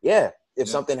 If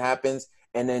something happens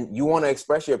and then you want to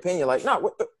express your opinion, like, nah,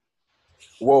 what the.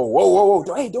 Whoa.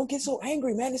 Hey, don't get so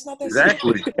angry, man. It's not that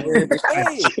Exactly. serious.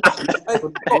 Hey,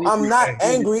 I'm not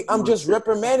angry. I'm just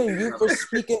reprimanding you for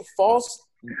speaking false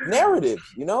narratives,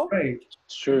 you know? Right.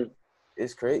 It's true.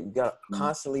 It's crazy. You got to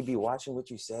constantly be watching what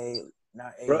you say.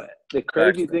 Not Bro, the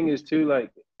crazy thing is, too,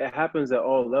 like, it happens at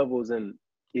all levels. And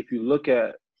if you look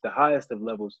at the highest of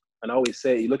levels, and I always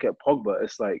say, you look at Pogba,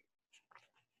 it's like,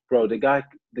 bro, the guy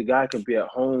can be at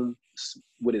home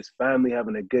with his family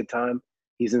having a good time.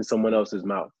 He's in someone else's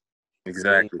mouth.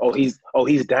 Exactly. Oh,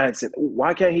 he's dancing.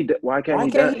 Why can't he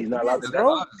dance? He's not allowed to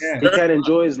dance. Yeah. He can't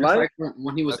enjoy his It's life. like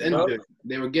when he was injured,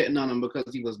 they were getting on him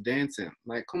because he was dancing.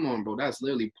 Like, come on, bro, that's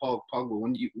literally Pogba.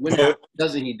 When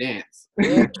doesn't he dance?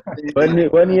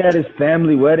 Wasn't he at his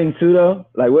family wedding too though?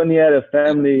 Like wasn't he at a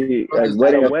family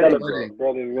wedding?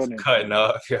 Wedding. Cutting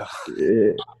up, yeah. Yeah.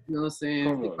 You know what I'm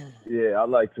saying? Yeah, I'd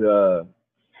like to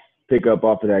pick up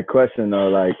off of that question though.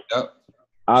 Like,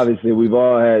 obviously, we've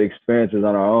all had experiences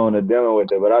on our own of dealing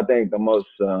with it, but I think the most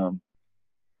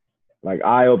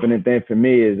eye-opening thing for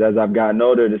me is as I've gotten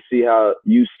older to see how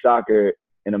youth soccer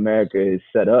in America is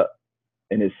set up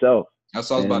in itself. That's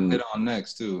what I was about to hit on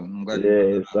next too. I'm glad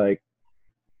It's like,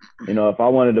 you know, if I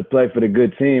wanted to play for the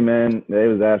good team, man, they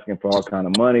was asking for all kind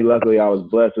of money. Luckily, I was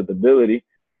blessed with ability,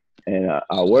 and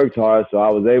I worked hard, so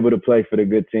I was able to play for the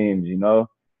good teams, you know.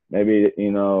 Maybe,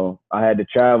 you know, I had to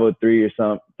travel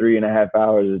 3.5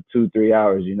 hours or 2-3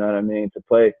 hours, you know what I mean, to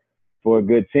play for a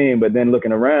good team. But then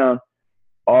looking around,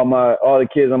 all the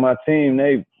kids on my team,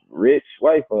 they rich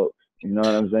white folks, you know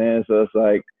what I'm saying? So it's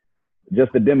like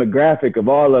just the demographic of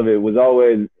all of it was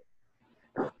always,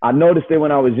 I noticed it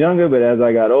when I was younger, but as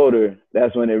I got older,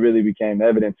 that's when it really became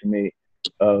evident to me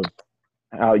of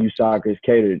how youth soccer is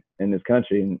catered in this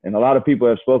country. And a lot of people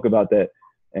have spoke about that.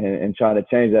 And trying to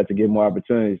change that to give more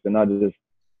opportunities to not just,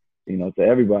 you know, to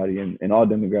everybody and all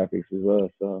demographics as well.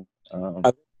 So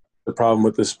the problem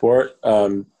with the sport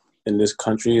in this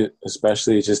country,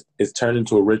 especially, it's turned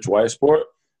into a rich white sport.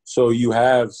 So you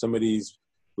have some of these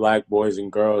black boys and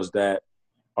girls that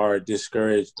are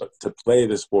discouraged to play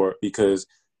the sport because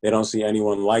they don't see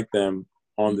anyone like them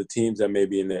on the teams that may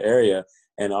be in the area.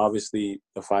 And obviously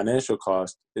the financial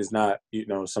cost is not, you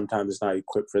know, sometimes it's not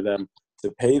equipped for them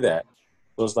to pay that.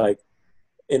 So it's like,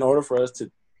 in order for us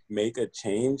to make a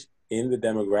change in the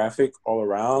demographic all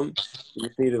around, we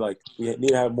need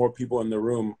to have more people in the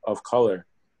room of color,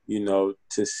 you know,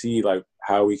 to see like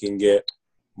how we can get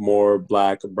more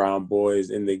black and brown boys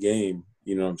in the game.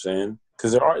 You know what I'm saying?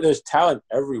 Because there's talent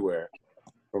everywhere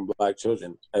from black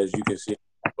children, as you can see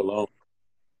below.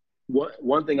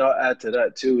 One thing I'll add to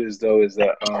that too is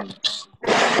that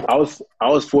I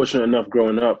was fortunate enough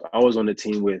growing up. I was on the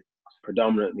team with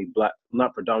predominantly black,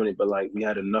 not predominantly, but like we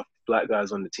had enough black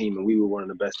guys on the team, and we were one of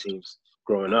the best teams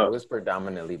growing up. It was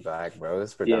predominantly black, bro. It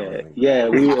was predominantly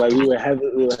black. We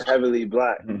were heavily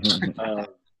black,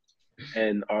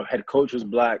 and our head coach was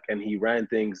black, and he ran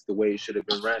things the way it should have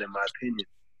been ran, in my opinion.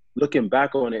 Looking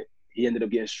back on it, he ended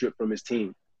up getting stripped from his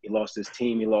team. He lost his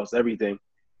team. He lost everything,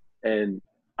 and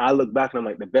I look back and I'm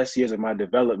like, the best years of my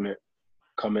development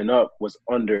coming up was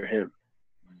under him.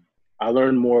 I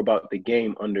learned more about the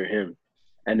game under him.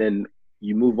 And then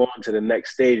you move on to the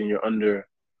next stage and you're under,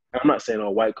 I'm not saying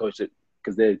all white coaches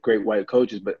because they're great white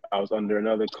coaches, but I was under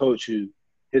another coach who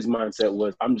his mindset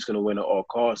was, I'm just going to win at all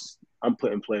costs. I'm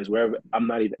putting players wherever.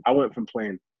 I went from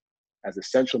playing as a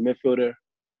central midfielder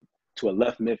to a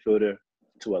left midfielder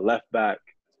to a left back.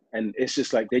 And it's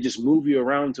just like, they just move you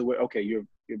around to where, okay, you're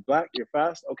black, you're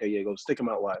fast. Okay, yeah, go stick them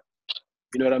out wide.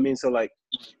 You know what I mean? So like,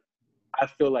 I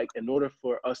feel like in order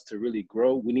for us to really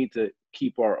grow, we need to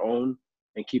keep our own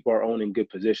and keep our own in good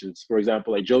positions. For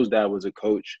example, like Joe's dad was a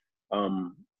coach. I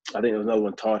think there was another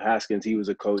one, Todd Haskins. He was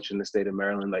a coach in the state of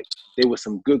Maryland. Like there were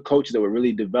some good coaches that were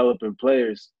really developing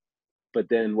players. But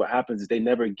then what happens is they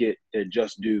never get their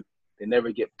just due. They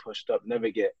never get pushed up, never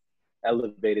get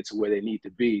elevated to where they need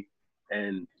to be.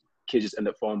 And kids just end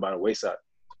up falling by the wayside.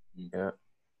 Yeah.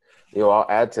 Yo, I'll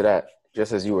add to that.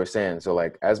 Just as you were saying, so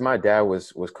like as my dad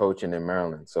was coaching in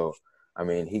Maryland, so I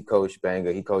mean he coached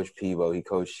Banga, he coached Peebo, he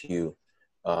coached Hugh,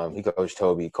 he coached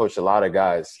Toby, he coached a lot of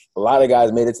guys. A lot of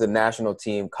guys made it to the national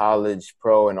team, college,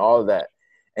 pro, and all of that.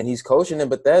 and he's coaching in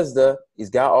Bethesda. He's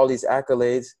got all these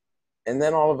accolades, and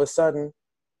then all of a sudden,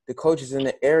 the coaches in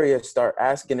the area start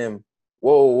asking him,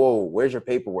 "Whoa, where's your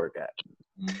paperwork at?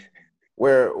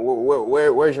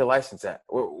 Where's your license at?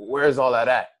 Where's all that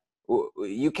at?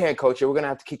 You can't coach here. We're gonna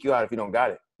have to kick you out if you don't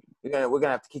got it. We're gonna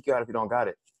have to kick you out if you don't got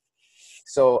it."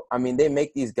 So I mean, they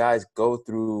make these guys go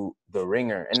through the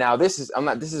ringer. And now this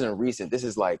isn't recent. This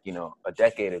is like, a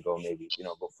decade ago maybe.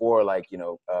 Before like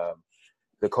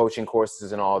the coaching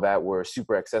courses and all that were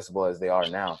super accessible as they are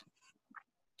now.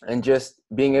 And just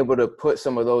being able to put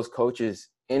some of those coaches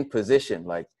in position,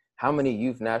 like how many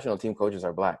youth national team coaches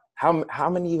are black? How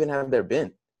many even have there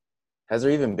been? Has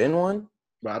there even been one?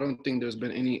 But I don't think there's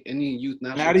been any youth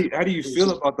national. How do you feel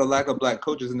about the lack of black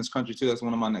coaches in this country too? That's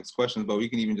one of my next questions. But we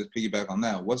can even just piggyback on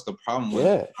that. What's the problem with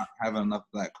not having enough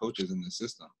black coaches in the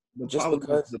system?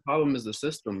 The problem is the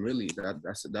system. Really,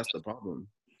 that's the problem.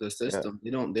 The system.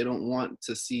 Yeah. They don't want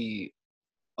to see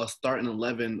a starting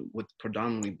 11 with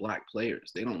predominantly black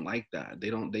players. They don't like that.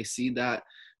 They see that.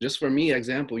 Just for me,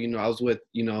 example, I was with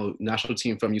national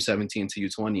team from U17 to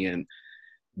U20, and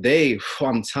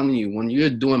I'm telling you, when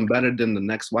you're doing better than the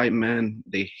next white man,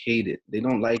 they hate it. They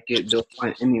don't like it. They'll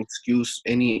find any excuse,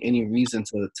 any reason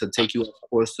to take you off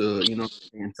course,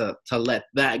 and to let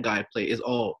that guy play. Is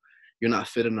you're not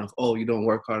fit enough. Oh, you don't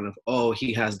work hard enough. Oh,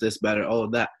 he has this better. Oh,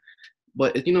 that.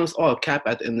 But it's all cap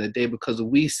at the end of the day, because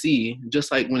we see,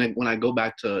 just like when I go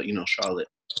back to Charlotte,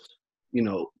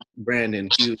 Brandon,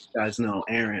 you guys know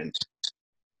Aaron.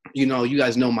 You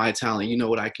guys know my talent. You know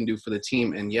what I can do for the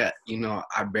team, and yet,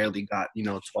 I barely got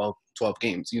 12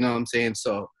 games. You know what I'm saying?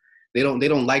 So they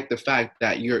don't like the fact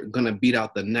that you're gonna beat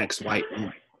out the next white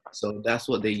man. So that's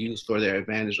what they use for their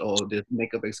advantage. Oh, they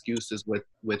make up excuses with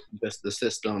just the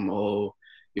system. Oh,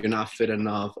 you're not fit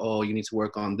enough. Oh, you need to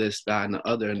work on this, that, and the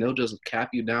other, and they'll just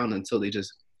cap you down until they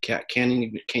just can't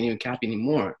even cap you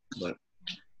anymore. But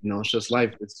it's just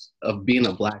life. It's of being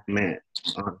a black man,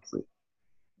 honestly.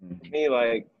 Me,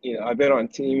 I've been on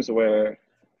teams where,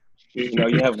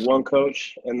 you have one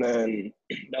coach, and then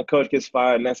that coach gets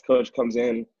fired, next coach comes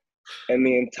in, and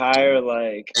the entire,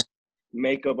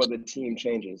 makeup of the team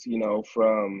changes,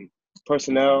 from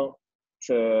personnel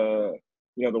to,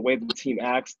 the way the team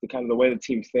acts, the way the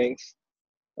team thinks.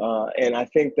 And I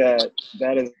think that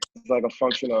is, a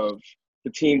function of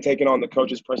the team taking on the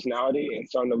coach's personality and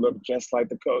starting to look just like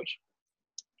the coach.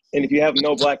 And if you have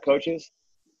no black coaches,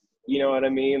 you know what I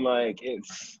mean?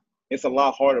 It's a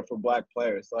lot harder for black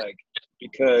players,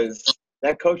 because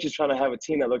that coach is trying to have a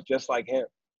team that looks just like him.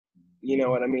 You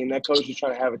know what I mean? That coach is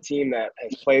trying to have a team that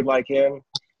has played like him,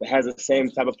 that has the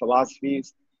same type of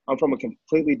philosophies. I'm from a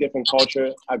completely different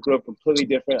culture. I grew up completely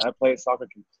different. I played soccer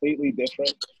completely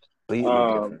different.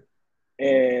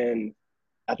 And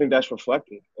I think that's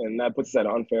reflected, and that puts us at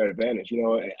an unfair advantage.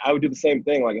 I would do the same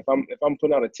thing. If I'm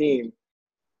putting out a team,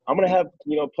 I'm gonna have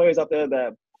players out there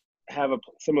that have a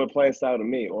similar playing style to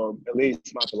me, or at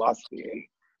least my philosophy.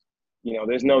 And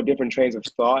there's no different trains of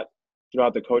thought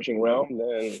throughout the coaching realm.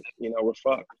 Then we're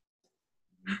fucked.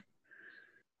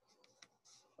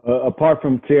 Apart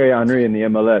from Thierry Henry in the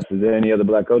MLS, is there any other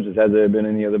black coaches? Has there been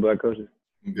any other black coaches?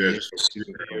 Yeah.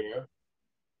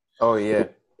 Oh yeah,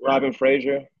 Robin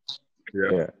Fraser.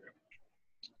 Yeah.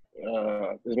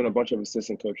 There's been a bunch of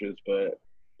assistant coaches, but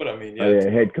I mean,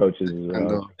 head coaches as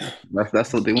well.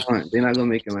 That's what they want. They're not gonna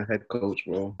make him a head coach,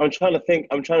 bro. I'm trying to think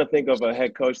of a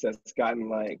head coach that's gotten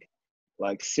like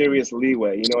serious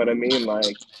leeway. You know what I mean?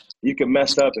 You can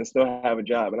mess up and still have a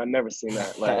job, and I've never seen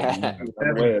that. I'm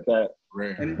aware of that.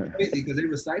 And it's crazy because they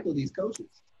recycle these coaches.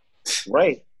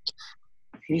 Right.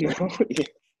 It's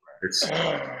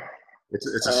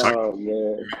a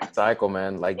cycle. Cycle,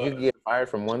 man. You get fired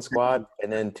from one squad,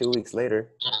 and then 2 weeks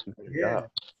later, you get a job.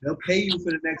 They'll pay you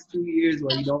for the next 2 years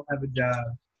while you don't have a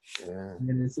job. Yeah.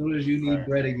 And as soon as you need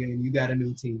bread again, you got a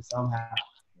new team somehow.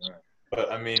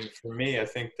 But I mean, for me, I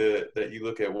think that you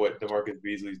look at what DeMarcus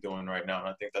Beasley's doing right now, and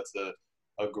I think that's a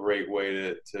great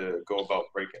way to go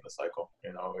about breaking the cycle.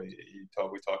 We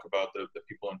talk about the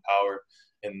people in power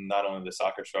in not only the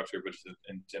soccer structure, but just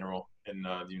in general in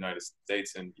the United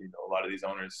States. And a lot of these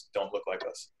owners don't look like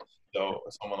us. So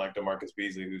someone like DeMarcus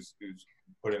Beasley, who's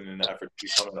putting in the effort to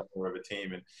become a member of a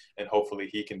team, and hopefully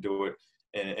he can do it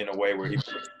in a way where he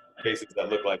puts faces that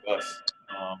look like us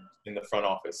in the front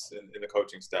office, in the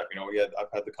coaching staff. I've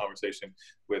had the conversation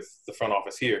with the front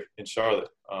office here in Charlotte,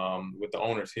 with the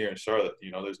owners here in Charlotte.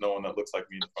 There's no one that looks like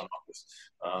me in the front office.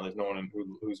 There's no one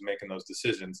who's making those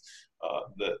decisions,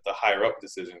 the higher up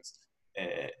decisions,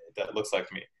 that looks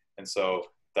like me. And so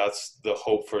that's the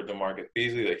hope for DeMarcus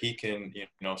Beasley, that he can,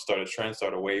 start a trend,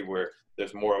 start a wave where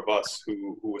there's more of us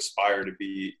who aspire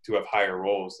to have higher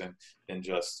roles than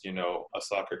just, a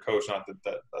soccer coach. Not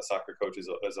that a soccer coach is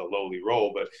a lowly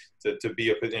role, but to be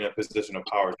in a position of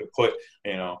power, to put,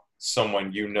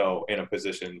 someone in a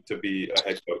position to be a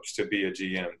head coach, to be a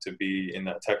GM, to be in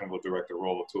that technical director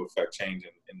role, to affect change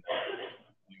in the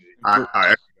community. I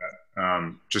echo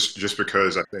that. Just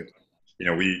because I think,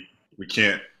 we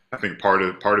can't. I think part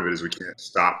of it is we can't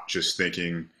stop just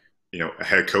thinking, a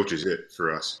head coach is it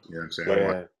for us. You know what I'm saying? Yeah.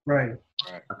 Like, Right.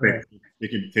 I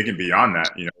think thinking beyond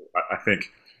that, I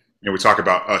think, we talk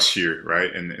about us here,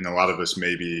 right? And a lot of us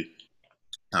maybe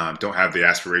don't have the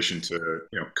aspiration to,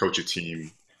 coach a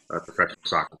team, a professional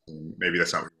soccer team. Maybe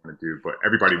that's not what we want to do, but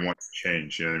everybody wants to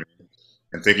change, you know what I mean?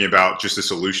 And thinking about just the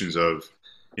solutions of,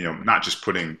 not just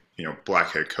putting, black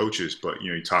head coaches, but,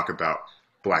 you talk about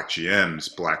black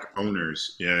GMs, black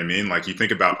owners, you know what I mean? Like, you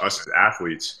think about us as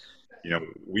athletes,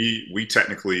 we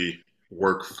technically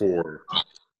work for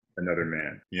another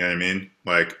man, you know what I mean?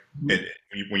 Like,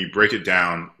 when you break it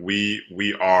down, we're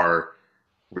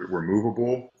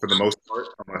movable for the most part,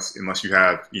 unless you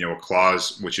have, a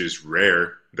clause, which is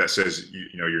rare, that says,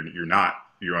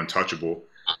 you're untouchable.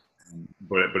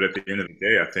 But at the end of the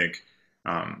day, I think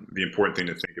the important thing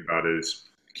to think about is,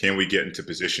 can we get into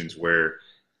positions where,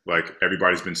 like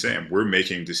everybody's been saying, we're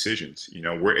making decisions,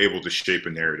 we're able to shape a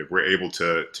narrative. We're able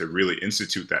to really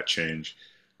institute that change.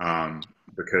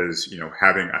 Because,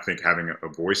 having a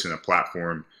voice and a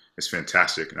platform is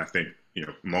fantastic. And I think,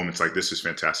 moments like this is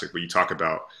fantastic, but you talk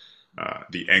about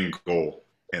the end goal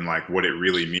and like what it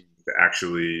really means to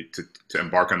actually to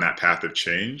embark on that path of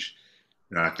change.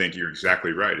 And I think you're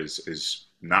exactly right, is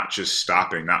not just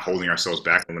stopping, not holding ourselves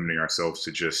back and limiting ourselves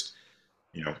to just,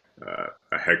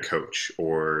 a head coach,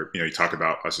 or, you talk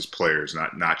about us as players,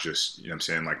 not just, what I'm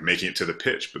saying, like making it to the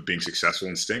pitch, but being successful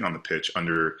and staying on the pitch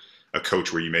under a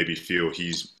coach where you maybe feel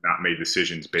he's not made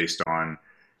decisions based on,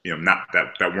 not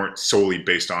that weren't solely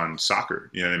based on soccer.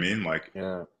 You know what I mean? Like,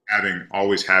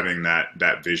 always having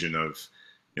that vision of,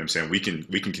 what I'm saying, we can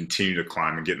continue to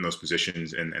climb and get in those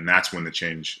positions, and that's when the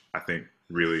change, I think,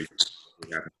 really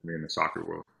happens to me in the soccer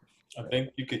world. I think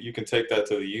you can take that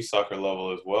to the youth soccer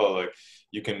level as well. Like,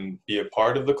 you can be a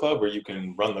part of the club or you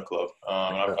can run the club.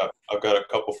 I've got a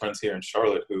couple friends here in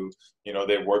Charlotte who,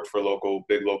 they worked for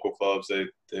big local clubs.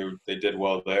 They did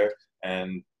well there,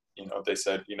 and they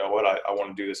said, you know what, I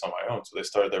want to do this on my own. So they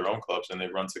started their own clubs, and they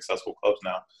run successful clubs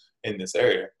now in this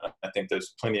area. I think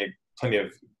there's plenty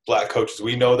of black coaches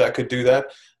we know that could do that.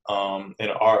 And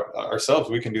ourselves,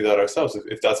 we can do that ourselves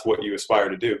if that's what you aspire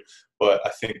to do. But I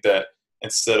think that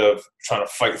instead of trying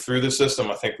to fight through the system,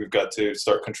 I think we've got to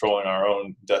start controlling our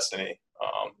own destiny.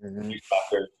 Youth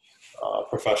soccer,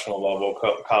 professional level,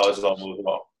 college level as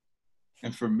well.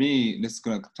 And for me, this is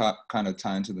going to kind of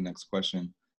tie into the next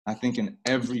question. I think in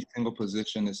every single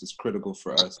position, this is critical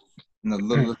for us. In the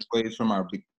littlest ways, from our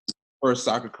first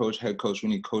soccer coach, head coach, we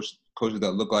need coaches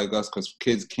that look like us, because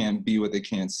kids can't be what they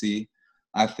can't see.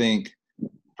 I think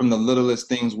from the littlest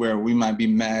things where we might be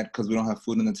mad because we don't have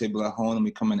food on the table at home and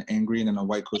we come in angry, and then a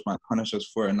white coach might punish us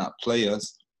for it and not play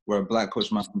us, where a black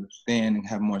coach might understand and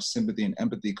have more sympathy and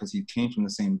empathy because he came from the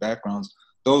same backgrounds.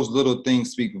 Those little things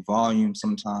speak volumes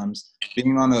sometimes.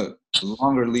 Being on a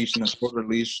longer leash and a shorter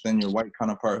leash than your white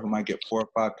counterpart, who might get 4 or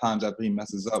 5 times after he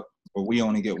messes up, but we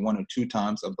only get 1 or 2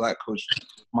 times. A black coach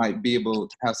might be able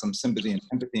to have some sympathy and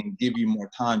empathy and give you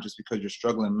more time just because you're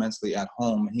struggling mentally at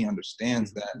home, and he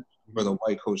understands that, where the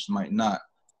white coach might not.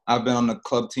 I've been on the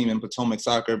club team in Potomac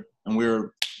Soccer, and we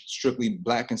were strictly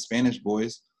black and Spanish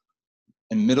boys.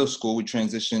 In middle school, we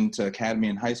transitioned to academy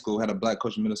and high school, had a black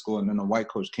coach in middle school, and then a white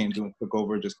coach came through and took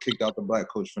over, just kicked out the black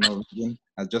coach for no reason.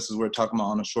 Just as we're talking about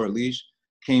on a short leash,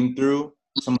 came through.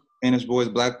 Some Spanish boys,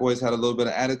 black boys had a little bit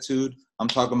of attitude. I'm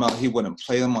talking about he wouldn't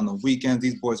play them on the weekends.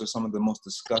 These boys are some of the most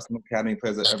disgusting academy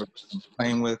players I've ever been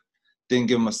playing with. Didn't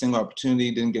give them a single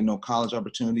opportunity, didn't get no college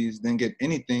opportunities, didn't get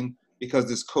anything because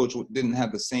this coach didn't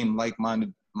have the same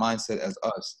like-minded mindset as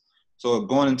us. So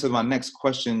going into my next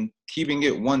question, keeping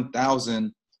it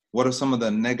 1,000, what are some of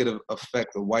the negative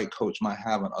effects a white coach might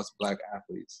have on us black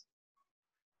athletes?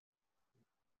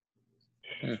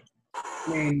 I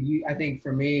mean, I think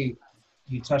for me,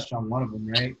 you touched on one of them,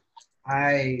 right?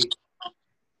 I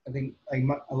think like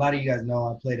a lot of you guys know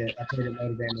I played at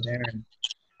Notre Dame there, and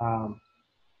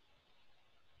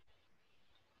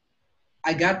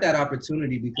I got that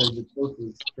opportunity because the coach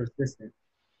was persistent,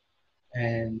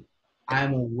 and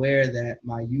I'm aware that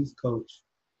my youth coach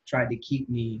tried to keep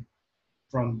me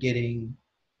from getting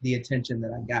the attention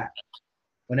that I got.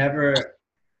 Whenever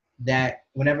that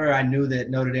whenever I knew that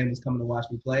Notre Dame was coming to watch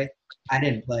me play, I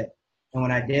didn't play. And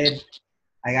when I did,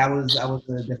 like I was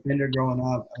a defender growing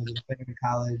up. I was a defender in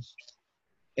college.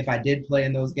 If I did play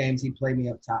in those games, he played me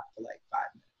up top for like 5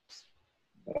 minutes.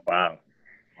 Wow.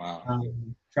 Wow.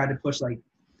 Tried to push like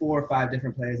 4 or 5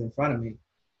 different players in front of me.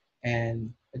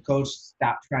 And the coach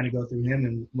stopped trying to go through him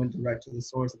and went direct to the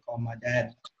source and called my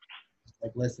dad.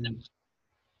 Like, listen,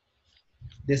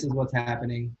 this is what's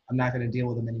happening. I'm not going to deal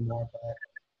with him anymore, but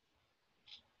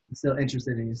I'm still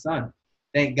interested in your son.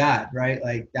 Thank God, right?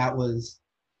 Like it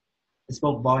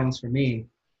spoke volumes for me.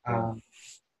 So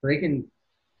they can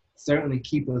certainly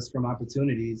keep us from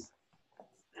opportunities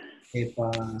if,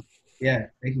 they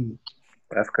can.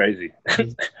 That's crazy.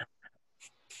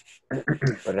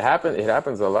 But it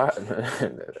happens a lot.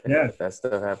 Yeah. That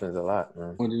stuff happens a lot,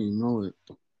 man. I didn't even know it.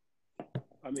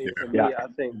 I mean, for me,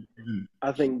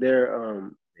 I think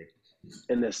they're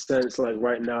in a sense, like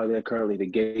right now they're currently the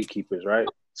gatekeepers, right?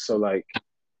 So like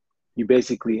you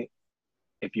basically,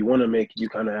 if you want to make it, you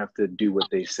kind of have to do what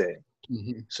they say.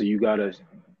 Mm-hmm. So you gotta.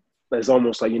 It's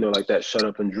almost like, like that shut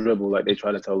up and dribble, like they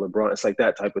try to tell LeBron. It's like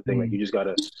that type of thing. Like you just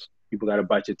people gotta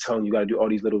bite your tongue. You gotta do all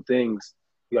these little things.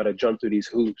 You gotta jump through these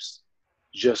hoops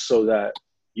just so that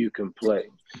you can play.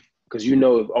 Because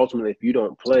ultimately, if you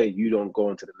don't play, you don't go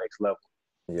into the next level.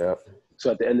 Yep.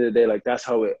 So at the end of the day, like that's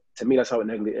how it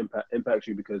negatively impacts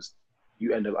you, because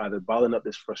you end up either bottling up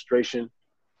this frustration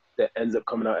that ends up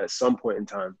coming out at some point in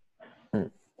time,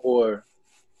 or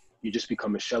you just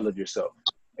become a shell of yourself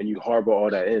and you harbor all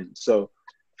that in. So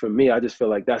for me, I just feel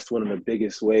like that's one of the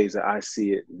biggest ways that I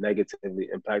see it negatively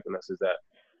impacting us, is that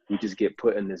we just get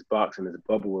put in this box, in this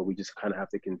bubble, where we just kind of have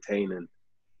to contain and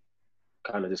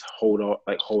kind of just hold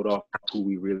off who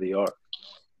we really are.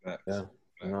 Yeah,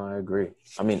 no, I agree.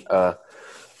 I mean,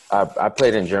 I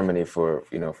played in Germany for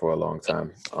a long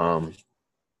time.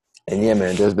 And yeah,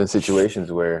 man, there's been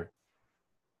situations where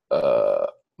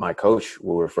my coach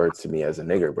will refer to me as a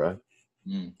nigger, bro.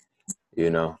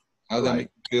 How's that make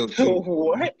you feel too?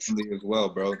 What? As well,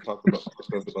 bro. Talk to us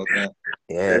about that.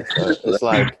 Yeah, so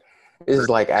this is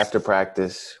like after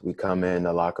practice, we come in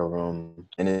the locker room,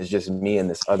 and it's just me and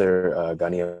this other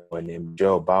Ghanaian named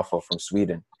Joe Bafo from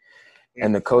Sweden.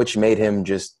 And the coach made him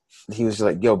he was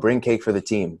like, yo, bring cake for the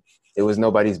team. It was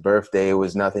nobody's birthday. It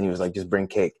was nothing. He was like, just bring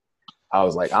cake. I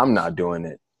was like, I'm not doing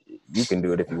it. You can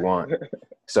do it if you want.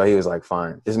 So he was like,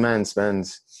 fine. This man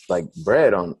spends like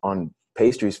bread on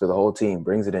pastries for the whole team,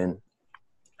 brings it in.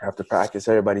 After practice,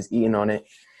 everybody's eating on it.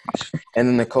 And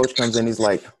then the coach comes in, he's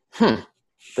like, the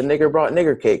nigger brought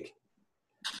nigger cake.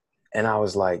 And I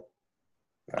was like,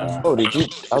 did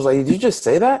you just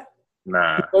say that?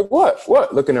 Nah. Like,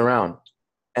 what? Looking around.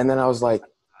 And then I was like,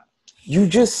 you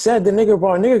just said the nigger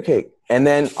brought nigger cake. And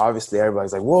then obviously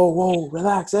everybody's like, whoa,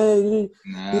 relax. Hey,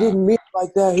 he didn't mean it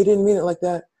like that. He didn't mean it like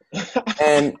that.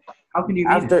 And how can you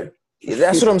mean it?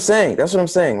 That's what I'm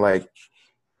saying. Like,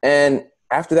 and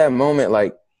after that moment,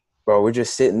 like, bro,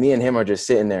 me and him are just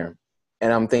sitting there.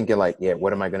 And I'm thinking like, yeah,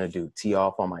 what am I going to do? Tee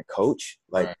off on my coach?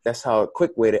 Like, That's how a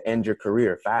quick way to end your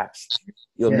career fast.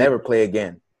 You'll never play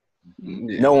again.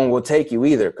 Yeah. No one will take you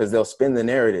either, because they'll spin the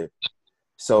narrative.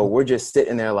 So we're just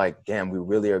sitting there like, damn, we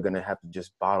really are going to have to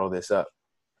just bottle this up.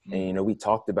 And, we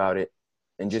talked about it,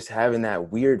 and just having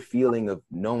that weird feeling of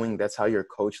knowing that's how your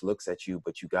coach looks at you,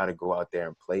 but you got to go out there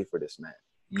and play for this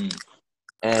man.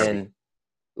 And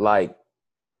like,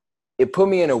 it put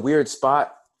me in a weird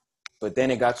spot, but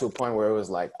then it got to a point where it was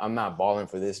like, I'm not balling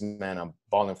for this man. I'm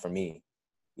balling for me,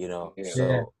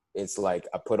 So it's like,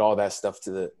 I put all that stuff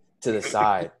to the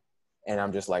side. And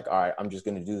I'm just like, all right, I'm just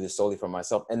going to do this solely for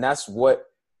myself. And that's what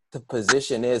the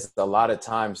position is. A lot of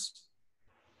times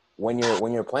when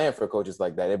you're playing for coaches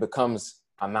like that, it becomes,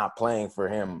 I'm not playing for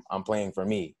him, I'm playing for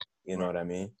me. You know what I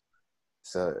mean?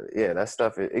 So yeah, that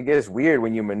stuff, it gets weird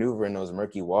when you maneuver in those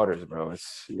murky waters, bro.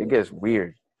 It gets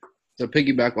weird. To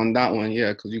piggyback on that one,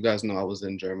 yeah, because you guys know I was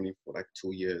in Germany for like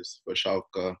 2 years for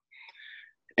Schalke.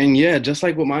 And yeah, just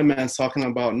like what my man's talking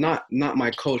about, not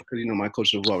my coach, because my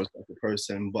coach is a well-respected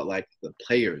person, but like the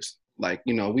players. Like,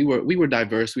 we were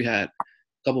diverse. We had a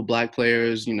couple black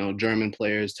players, German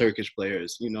players, Turkish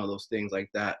players, those things like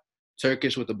that.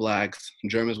 Turkish with the blacks,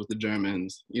 Germans with the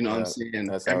Germans. What I'm saying?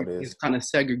 That's how it is. It's kind of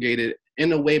segregated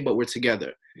in a way, but we're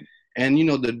together. And,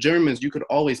 the Germans, you could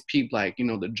always peep, like,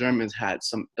 the Germans had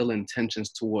some ill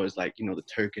intentions towards, like, the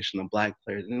Turkish and the black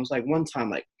players. And it was like one time,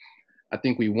 like, I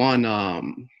think we won a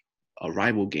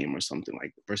rival game or something,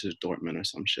 like versus Dortmund or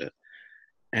some shit.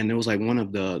 And it was like one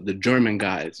of the German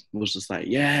guys was just like,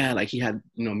 yeah, like he had,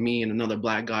 me and another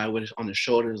black guy on his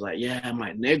shoulders, like, yeah,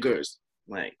 my niggers.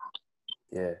 Like,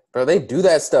 Yeah, bro, they do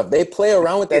that stuff. They play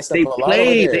around with that stuff a lot over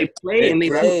there. They play, and they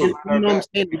play. you know what I'm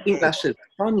saying? They think that shit's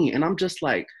funny, and I'm just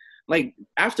like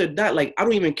after that, like I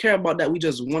don't even care about that. We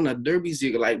just won a derby,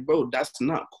 like bro, that's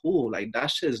not cool. Like that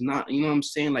shit is not, you know what I'm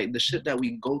saying? Like the shit that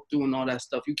we go through and all that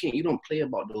stuff, you don't play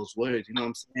about those words, you know what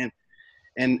I'm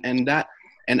saying?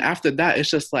 And after that, it's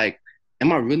just like,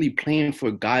 am I really playing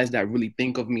for guys that really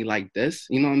think of me like this?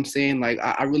 You know what I'm saying? Like,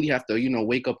 I really have to,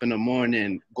 wake up in the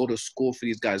morning, go to school for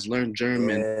these guys, learn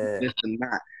German, this and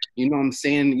that. You know what I'm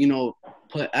saying?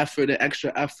 Put effort,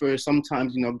 extra effort.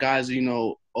 Sometimes, guys,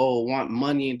 want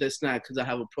money and this and that because I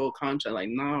have a pro contract. Like,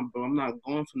 nah, bro, I'm not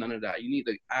going for none of that. You need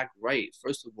to act right.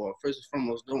 First of all, first and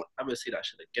foremost, don't ever say that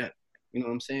shit again. You know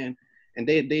what I'm saying? And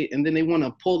then they want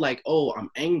to pull like, oh, I'm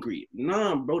angry.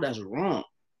 Nah, bro, that's wrong.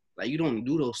 Like, you don't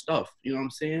do those stuff. You know what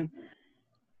I'm saying?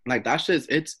 Like, that shit,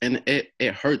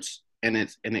 it hurts and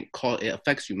it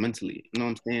affects you mentally. You know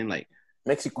what I'm saying? Like,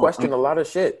 makes you question a lot of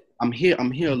shit. I'm here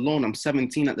alone. I'm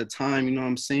 17 at the time. You know what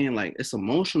I'm saying? Like, it's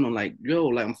emotional. Like, yo,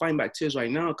 like I'm fighting back tears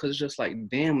right now because it's just like,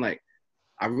 damn, like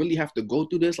I really have to go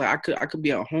through this. Like, I could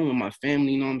be at home with my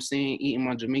family. You know what I'm saying? Eating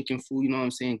my Jamaican food. You know what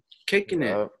I'm saying? Kicking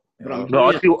it. But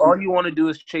all you want to do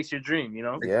is chase your dream, you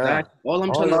know? Exactly. All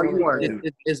I'm trying to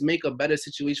do is make a better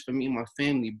situation for me and my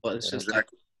family. But it's just like,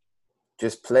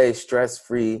 just play stress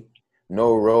free,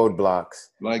 no roadblocks.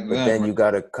 Like but then you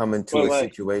got to come into a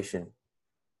situation.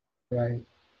 Right.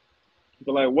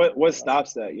 But like, what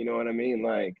stops that? You know what I mean?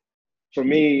 Like, for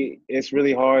me, it's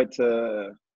really hard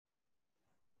to,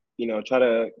 try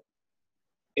to.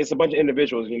 It's a bunch of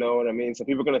individuals. You know what I mean? So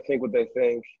people are gonna think what they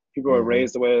think. People are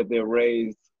raised the way that they're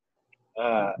raised.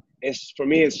 For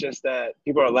me, it's just that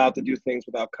people are allowed to do things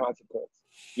without consequence.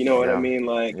 You know what I mean?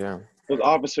 Like, those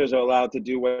officers are allowed to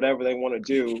do whatever they want to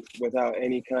do without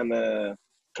any kind of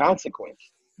consequence.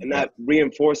 And that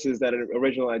reinforces that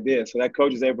original idea. So that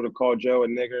coach is able to call Joe a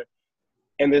nigger,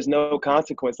 and there's no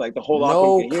consequence. Like, the whole locker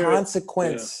room can hear it.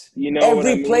 Consequence. Yeah. You know every what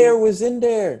I mean? player was in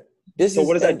there.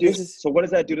 What does that do? So what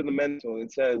does that do to the mental?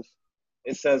 It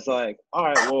says like, all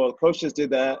right, well, coach just did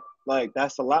that. Like,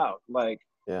 that's allowed. Like,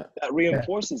 that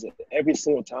reinforces it every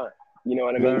single time. You know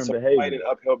what I mean? So fight an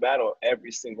uphill battle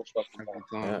every single fucking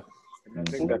time. And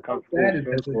I think that comes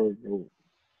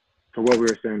to what we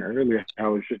were saying earlier,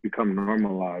 how it's just become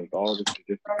normalized. All this has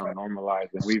just become normalized,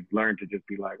 and we've learned to just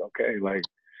be like, okay, like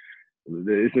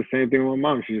it's the same thing with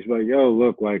mom. She's just like, yo,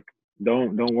 look, like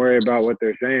don't worry about what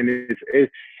they're saying.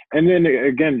 It's and then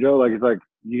again, Joe, like it's like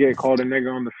you get called a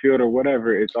nigga on the field or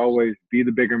whatever. It's always be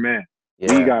the bigger man.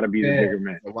 Yeah. We gotta be the bigger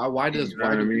man. Why do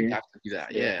we have to do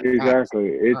that? Yeah, exactly.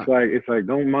 It's like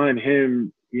don't mind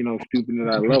him, stooping to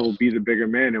that level. Be the bigger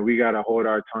man, and we gotta hold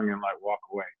our tongue and like walk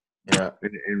away. Yeah.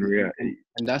 In reality,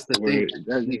 and that's the thing.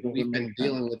 We've been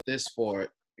dealing with this for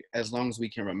as long as we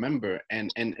can remember,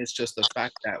 and it's just the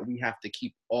fact that we have to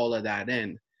keep all of that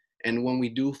in. And when we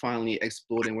do finally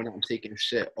explode and we're not taking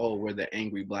shit, oh, we're the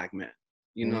angry black men.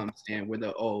 You know what I'm saying?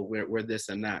 We're this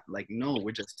and that. Like, no,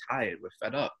 we're just tired. We're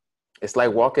fed up. It's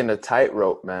like walking the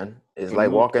tightrope, man. It's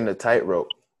like walking the tightrope.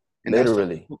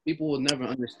 Literally. People will never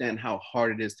understand how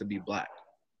hard it is to be black.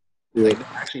 Like, they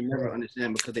actually never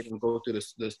understand because they don't go through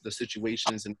the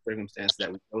situations and circumstances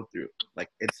that we go through. Like,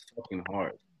 it's fucking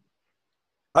hard.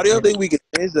 How do y'all think we can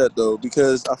change that, though?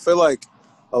 Because I feel like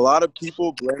a lot of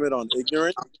people blame it on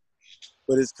ignorance,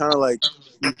 but it's kind of like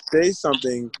you say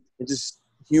something and just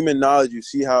human knowledge, you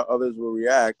see how others will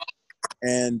react.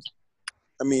 And,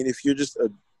 I mean, if you're just a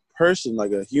person,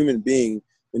 like a human being,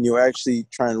 then you'll actually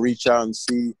try and reach out and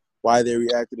see why they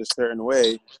reacted a certain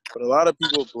way. But a lot of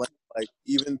people blame, like,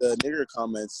 even the nigger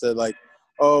comments said, like,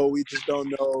 oh, we just don't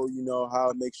know, how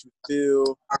it makes you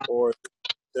feel, or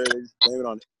they just blame it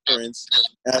on ignorance.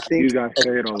 And I think you guys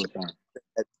say it all the time.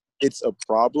 It's a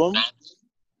problem.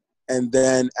 And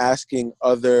then asking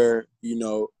other,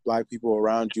 black people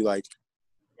around you, like,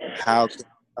 I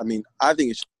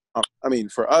think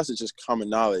for us, it's just common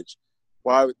knowledge.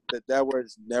 Why that word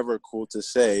is never cool to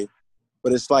say,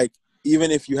 but it's like,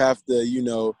 even if you have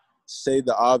to, say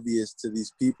the obvious to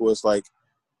these people, it's like,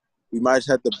 we might just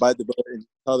have to bite the bullet and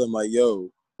tell them, like, yo,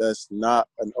 that's not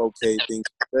an okay thing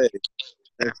to say.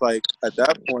 And it's like, at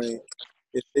that point,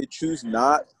 if they choose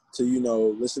not to,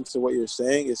 listen to what you're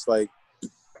saying, it's like,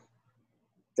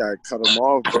 gotta cut them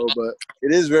off, bro. But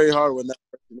it is very hard when that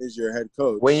person is your head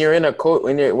coach. When you're in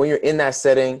when you're in that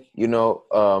setting,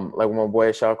 like what my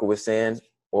boy Shaka was saying,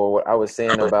 or what I was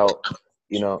saying about,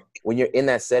 when you're in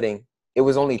that setting, it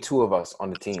was only two of us on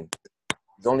the team.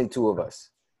 It's only two of us.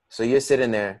 So you're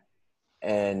sitting there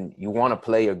and you want to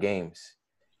play your games.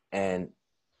 And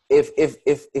if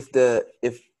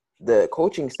the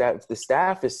coaching staff, the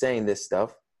staff is saying this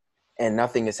stuff and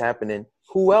nothing is happening,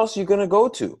 who else you gonna go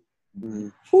to?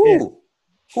 Mm-hmm.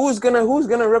 Who's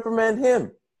gonna reprimand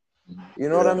him? You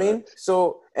know what I mean?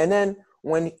 So, and then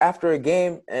when after a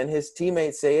game and his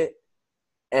teammates say it,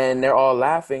 and they're all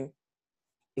laughing,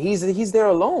 he's there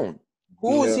alone.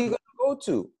 Who is he gonna go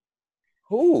to?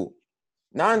 Who?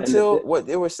 Not until what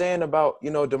they were saying about,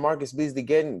 you know, DeMarcus Beasley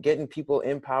getting people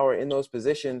in power in those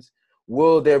positions,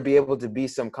 will there be able to be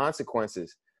some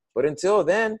consequences? But until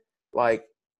then, like,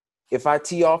 if I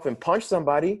tee off and punch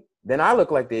somebody, then I look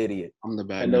like the idiot. I'm the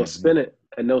bad. And they'll spin it.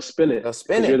 They'll spin it.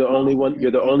 You're the only one.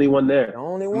 You're the only one there. The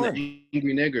only I'm one. the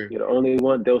angry nigger. You're the only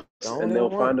one. They'll only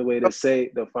one. find a way to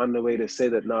say. They'll find a way to say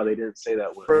that. No, they didn't say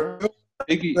that word.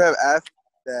 You have athletes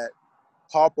that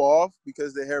pop off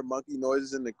because they hear monkey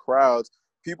noises in the crowds.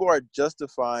 People are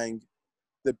justifying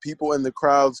the people in the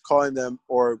crowds calling them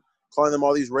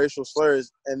all these racial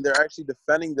slurs, and they're actually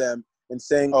defending them and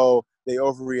saying, oh, they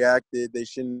overreacted, they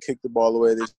shouldn't kick the ball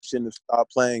away, they shouldn't have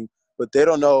stopped playing. But they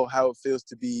don't know how it feels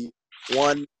to be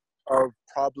one of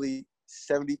probably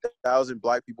 70,000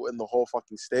 black people in the whole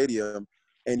fucking stadium,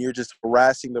 and you're just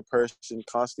harassing the person,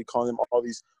 constantly calling them all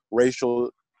these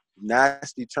racial,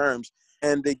 nasty terms,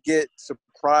 and they get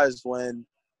surprised when,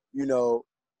 you know,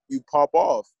 you pop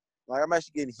off. Like, I'm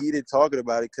actually getting heated talking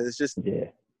about it because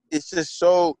it's just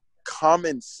so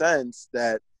common sense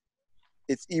that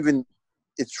it's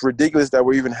ridiculous that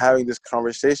we're even having this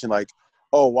conversation. Like,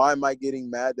 oh, why am I getting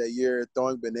mad that you're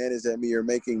throwing bananas at me or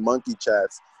making monkey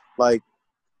chats? Like,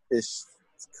 it's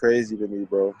crazy to me,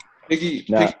 bro. With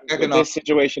this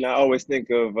situation, I always think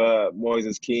of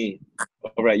Moises Keane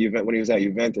over at when he was at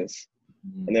Juventus.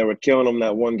 Mm-hmm. And they were killing him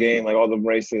that one game, like all the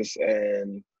racists.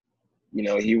 And, you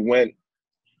know, he went,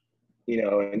 you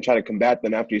know, and tried to combat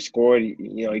them after he scored. He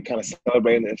kind of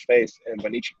celebrated in his face. And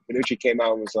Bonucci came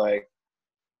out and was like,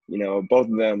 you know, both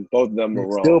of them were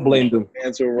wrong. Still blamed him.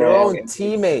 Fans were Your wrong. own And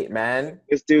teammate, man.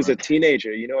 this dude's a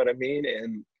teenager, you know what I mean?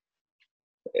 And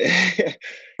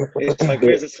it's like,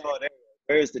 where's the solidarity?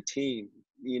 Where's the team?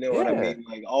 You know what I mean?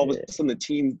 Like, all of a sudden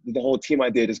the whole team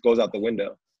idea just goes out the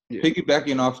window.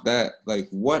 Piggybacking off that, like,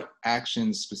 what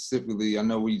actions specifically? I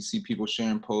know we see people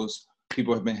sharing posts.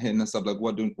 People have been hitting us up, like,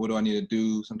 what do I need to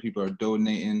do? Some people are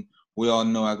donating. We all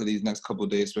know after these next couple of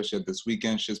days, especially at this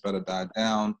weekend, shit's about to die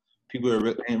down. People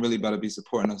ain't really about to be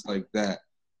supporting us like that.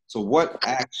 So what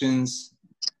actions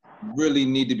really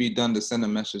need to be done to send a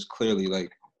message clearly?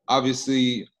 Like,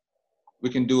 obviously, we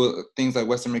can do things like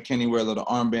Weston McKennie, wear a little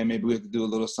armband. Maybe we have to do a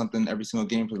little something every single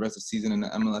game for the rest of the season in the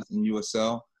MLS and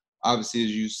USL. Obviously,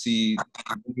 as you see,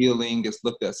 kneeling gets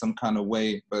looked at some kind of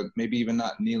way, but maybe even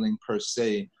not kneeling per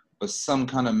se, but some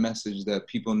kind of message that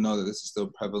people know that this is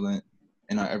still prevalent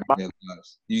in our everyday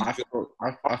lives.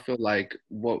 I feel like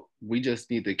what we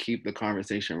just need to keep the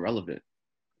conversation relevant.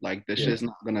 Like, this shit's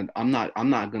not gonna. I'm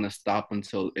not gonna stop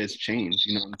until it's changed.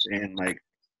 You know what I'm saying? Like,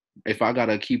 if I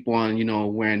gotta keep on, you know,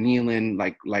 wearing kneeling,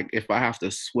 like if I have to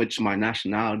switch my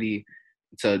nationality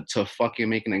to fucking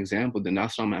make an example, then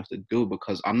that's what I'm gonna have to do,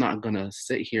 because I'm not gonna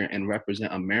sit here and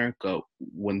represent America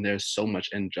when there's so much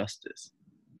injustice.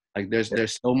 Like,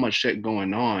 there's so much shit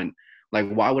going on. Like,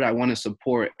 why would I want to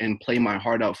support and play my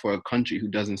heart out for a country who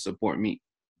doesn't support me?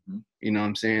 Mm-hmm. You know what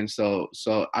I'm saying? So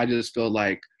I just feel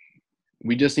like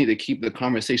we just need to keep the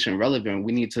conversation relevant.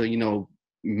 We need to, you know,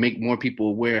 make more people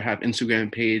aware, have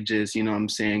Instagram pages, you know what I'm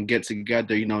saying, get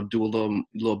together, you know, do a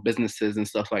little businesses and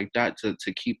stuff like that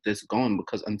to keep this going,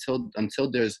 because until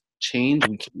there's change,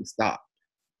 we can't stop.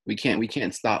 We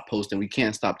can't stop posting. We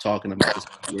can't stop talking about this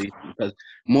situation, because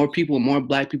more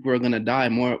black people are gonna die.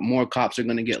 More cops are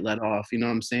gonna get let off. You know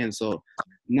what I'm saying? So,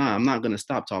 nah, I'm not gonna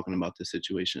stop talking about this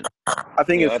situation. I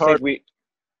think it's hard.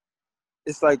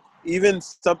 It's like, even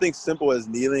something simple as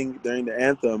kneeling during the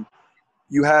anthem,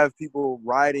 you have people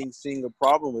rioting, seeing a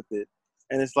problem with it,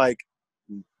 and it's like,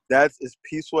 that's as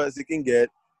peaceful as it can get.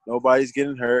 Nobody's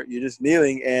getting hurt. You're just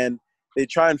kneeling, and they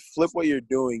try and flip what you're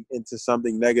doing into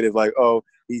something negative, like, oh,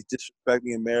 he's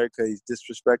disrespecting America, he's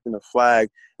disrespecting the flag.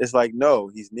 It's like, no,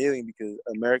 he's kneeling because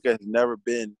America has never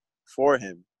been for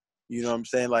him. You know what I'm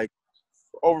saying? Like,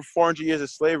 over 400 years of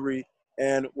slavery,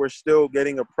 and we're still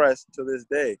getting oppressed to this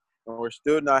day. And we're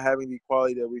still not having the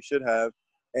equality that we should have,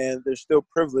 and there's still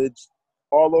privilege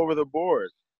all over the board.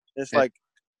 And it's like,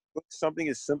 something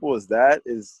as simple as that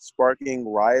is sparking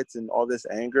riots and all this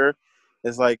anger.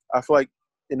 It's like, I feel like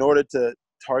in order to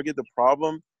target the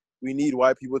problem, we need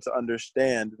white people to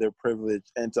understand their privilege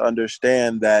and to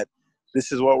understand that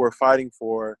this is what we're fighting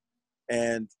for,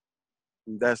 and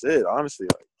that's it, honestly.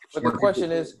 But the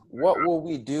question is, what will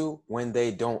we do when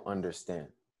they don't understand?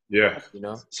 Yeah. You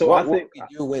know? So what I think will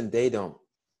we do when they don't?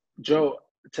 Joe,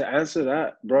 to answer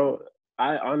that, bro,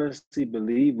 I honestly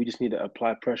believe we just need to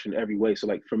apply pressure in every way. So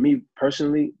like for me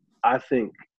personally, I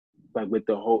think like with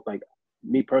the whole like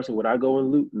me personally, would I go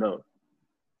and loot? No.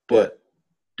 But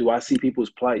do I see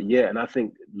people's plight? Yeah. And I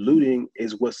think looting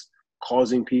is what's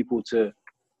causing people to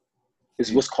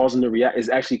is what's causing the react is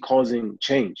actually causing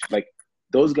change. Like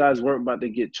those guys weren't about to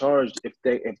get charged if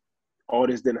all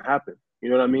this didn't happen. You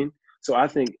know what I mean? So I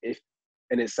think it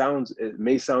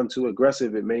may sound too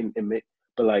aggressive, it may,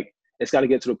 but like it's got to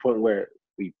get to the point where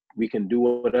we can do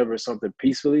whatever something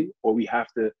peacefully, or we have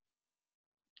to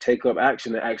take up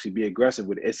action and actually be aggressive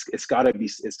with it. It's gotta be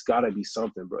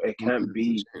something, bro. It can't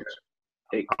be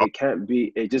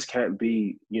it just can't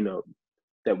be, you know,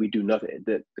 that we do nothing.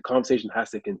 That the conversation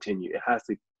has to continue. It has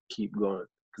to keep going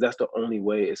because that's the only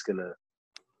way it's gonna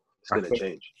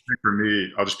change. For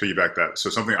me, I'll just piggyback that. So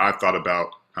something I've thought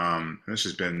about, this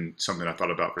has been something I've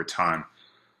thought about for time,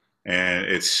 and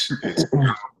it's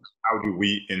how do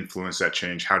we influence that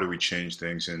change? How do we change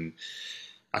things? And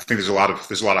I think there's a lot of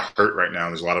hurt right now.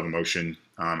 There's a lot of emotion,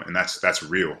 and that's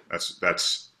real.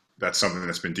 That's something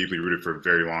that's been deeply rooted for a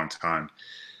very long time.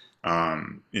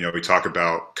 You know, we talk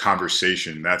about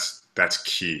conversation. That's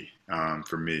key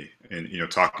for me. And you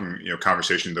know,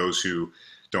 conversation. Those who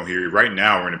don't hear you right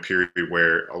now, we're in a period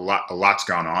where a lot's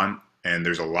gone on, and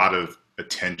there's a lot of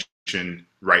attention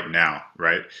right now,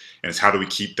 right? And it's how do we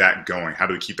keep that going? How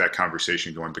do we keep that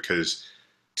conversation going? Because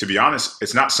to be honest,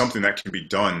 it's not something that can be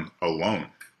done alone.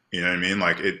 You know what I mean?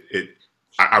 Like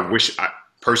I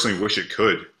personally wish it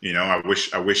could. You know,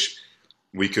 I wish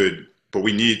we could, but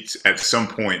we need at some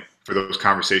point for those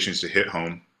conversations to hit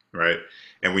home, right?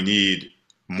 And we need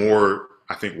more,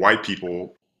 I think, white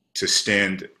people to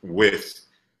stand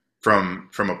from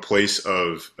a place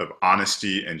of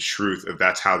honesty and truth, if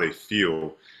that's how they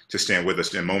feel, to stand with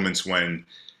us in moments when,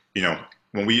 you know,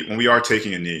 when we are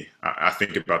taking a knee. I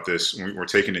think about this when we're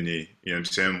taking a knee. You know what I'm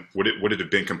saying? Would it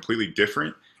have been completely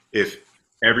different if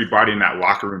everybody in that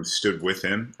locker room stood with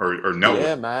him or no?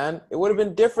 Yeah, man, it would have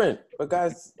been different. But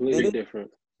guys, completely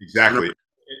different. Exactly.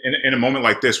 In a moment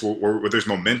like this, where there's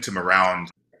momentum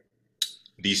around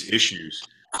these issues,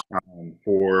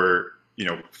 for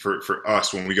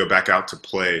us when we go back out to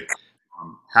play,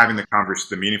 having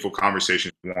the meaningful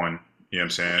conversations. One, you know what I'm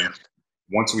saying?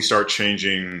 Once we start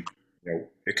changing, you know,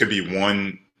 it could be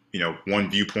one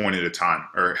viewpoint at a time,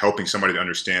 or helping somebody to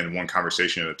understand one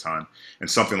conversation at a time, and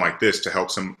something like this to help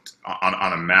some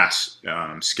on a mass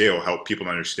scale, help people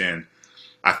to understand.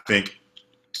 I think,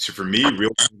 for me,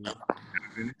 real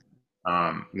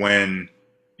when,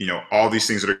 you know, all these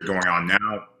things that are going on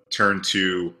now turn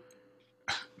to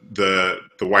the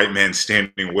white man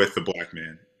standing with the black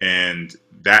man, and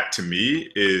that to me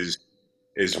is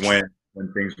when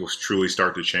things will truly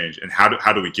start to change. And how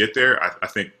do we get there? I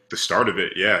think the start of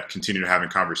it, continue having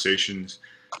conversations,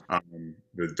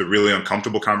 the really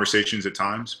uncomfortable conversations at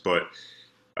times, but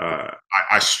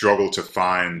I struggle to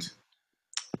find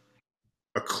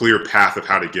a clear path of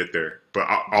how to get there. But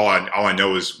all I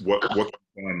know is what can I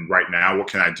do right now? What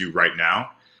can I do right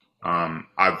now? And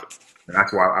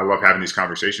that's why I love having these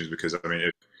conversations, because I mean,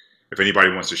 if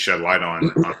anybody wants to shed light on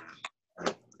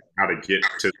how to get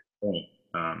to the point,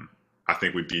 I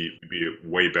think we'd be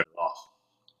way better off.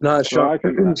 No,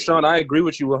 Sean, I agree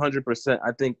with you 100%.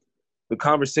 I think the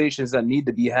conversations that need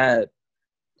to be had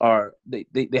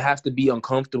they have to be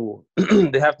uncomfortable.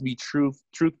 They have to be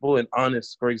truthful and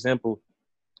honest. For example,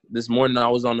 this morning I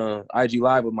was on a IG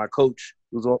Live with my coach,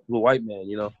 who's a white man,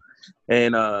 you know,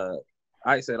 and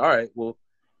I said, all right, well,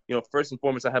 you know, first and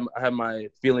foremost, I have my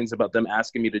feelings about them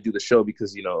asking me to do the show,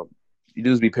 because, you know, you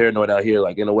dudes be paranoid out here.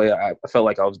 Like, in a way, I felt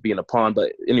like I was being a pawn.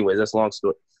 But anyways, that's a long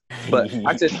story. But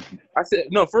I said,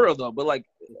 no, for real though. But like,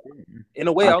 in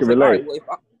a way, I was like, all right,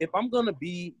 well, if I'm gonna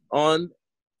be on,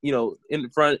 you know, in the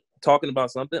front talking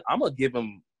about something, I'm gonna give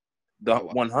them the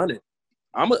 100.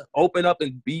 I'm gonna open up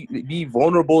and be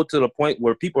vulnerable to the point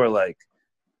where people are like,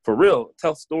 for real,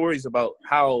 tell stories about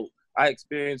how I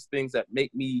experienced things that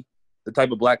make me the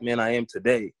type of black man I am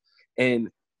today. And,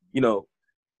 you know,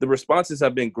 the responses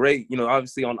have been great. You know,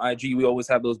 obviously on IG, we always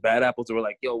have those bad apples that we're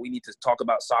like, yo, we need to talk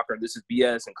about soccer. This is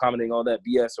BS, and commenting all that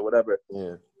BS or whatever.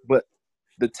 Yeah. But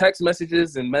the text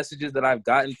messages and messages that I've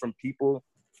gotten from people,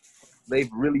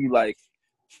 they've really, like,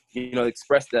 you know,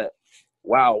 expressed that,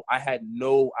 wow, I had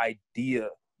no idea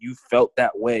you felt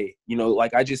that way. You know,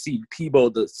 like, I just see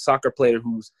Peebo, the soccer player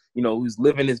who's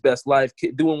living his best life,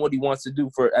 doing what he wants to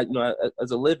do for, you know, as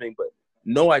a living, but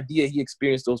no idea he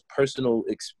experienced those personal,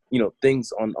 you know,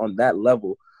 things on that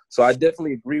level. So I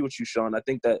definitely agree with you, Sean. I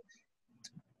think that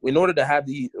in order to have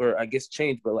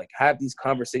change, but like have these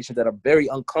conversations that are very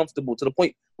uncomfortable, to the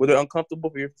point where they're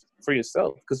uncomfortable for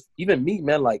yourself. Because even me,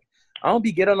 man, like, I don't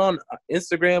be getting on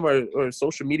Instagram or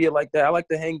social media like that. I like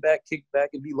to hang back, kick back,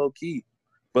 and be low key.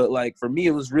 But like for me,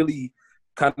 it was really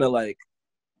kind of like,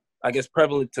 I guess,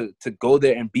 prevalent to go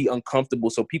there and be uncomfortable,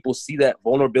 so people see that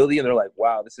vulnerability and they're like,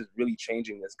 wow, this is really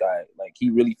changing this guy. Like he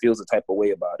really feels a type of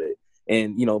way about it.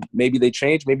 And you know, maybe they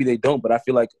change, maybe they don't. But I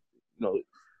feel like, you know,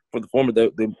 for the former, they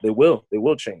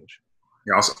will change.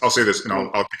 Yeah, I'll say this, and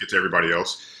I'll kick it to everybody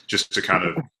else, just to kind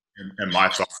of, and my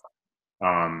thoughts.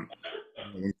 When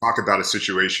we talk about a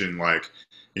situation like,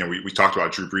 you know, we talked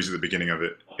about Drew Brees at the beginning of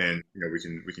it, and you know,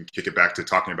 we can kick it back to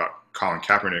talking about Colin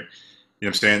Kaepernick. You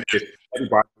know what I'm saying?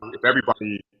 If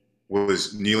everybody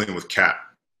was kneeling with Cap,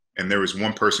 and there was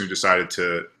one person who decided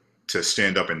to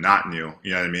stand up and not kneel,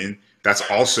 you know what I mean? That's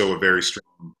also a very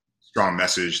strong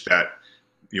message that,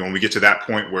 you know, when we get to that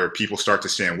point where people start to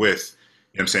stand with,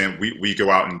 you know what I'm saying? We go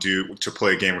out and to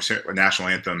play a game or a national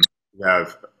anthem. We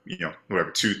have, you know, whatever,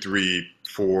 2, 3,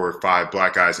 4, 5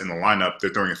 black guys in the lineup.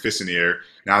 They're throwing a fist in the air.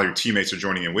 Now your teammates are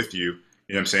joining in with you.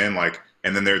 You know what I'm saying? Like,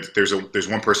 and then there's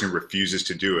one person who refuses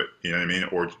to do it. You know what I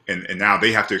mean? And now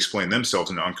they have to explain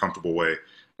themselves in an uncomfortable way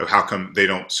of how come they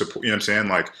don't support. You know what I'm saying?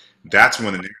 Like, that's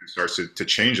when the narrative starts to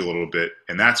change a little bit,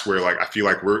 and that's where, like, I feel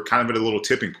like we're kind of at a little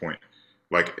tipping point,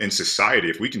 like in society.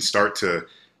 If we can start to, you know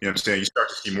what I'm saying, you start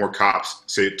to see more cops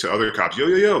say to other cops,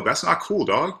 yo, that's not cool,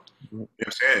 dog. You know what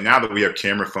I'm saying? And now that we have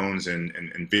camera phones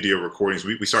and video recordings,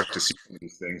 we start to see some of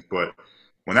these things. But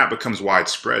when that becomes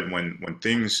widespread, when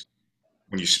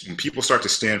people start to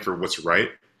stand for what's right,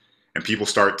 and people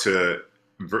start to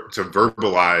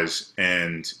verbalize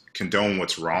and condone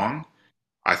what's wrong,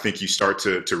 I think you start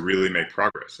to really make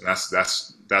progress. And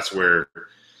that's where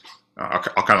I'll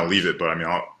kind of leave it. But I mean,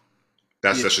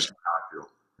 that's just how I feel.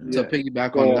 To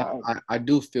piggyback on that, I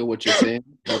do feel what you're saying,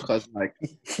 because like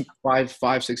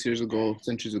 5, 6 years ago,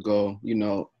 centuries ago, you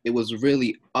know, it was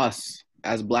really us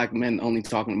as black men only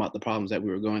talking about the problems that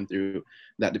we were going through,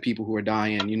 that the people who were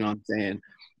dying, you know what I'm saying?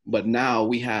 But now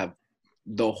we have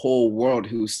the whole world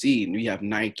who's seen. We have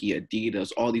Nike,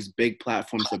 Adidas, all these big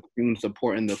platforms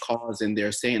supporting the cause, and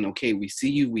they're saying, okay, we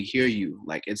see you, we hear you,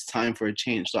 like it's time for a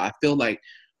change. So I feel like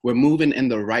we're moving in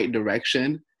the right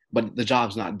direction, but the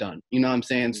job's not done. You know what I'm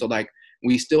saying? So like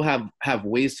we still have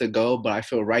ways to go, but I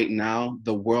feel right now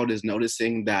the world is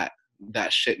noticing that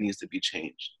shit needs to be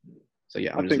changed. So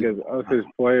yeah, I think as us as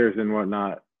players and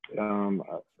whatnot, just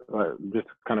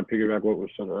to kind of piggyback what was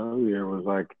said earlier, was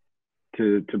like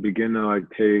to begin to like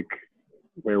take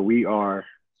where we are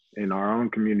in our own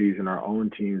communities and our own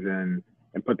teams and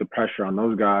put the pressure on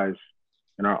those guys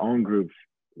in our own groups.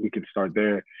 We could start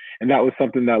there. And that was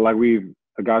something that like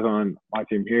the guys on my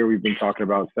team here, we've been talking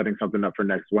about setting something up for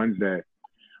next Wednesday.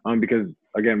 Because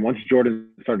again, once Jordan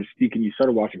started speaking, you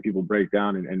started watching people break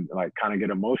down and like kind of get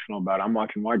emotional about it. I'm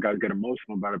watching white guys get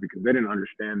emotional about it because they didn't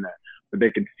understand that, but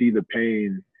they could see the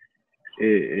pain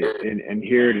and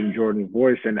hear it in Jordan's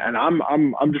voice. And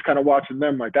I'm just kind of watching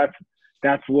them like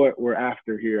that's what we're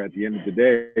after here at the end of the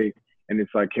day. And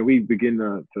it's like, can we begin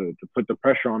to put the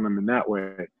pressure on them in that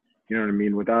way? You know what I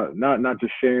mean? Without not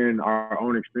just sharing our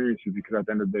own experiences, because at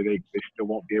the end of the day, they still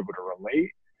won't be able to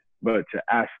relate, but to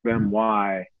ask them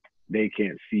why they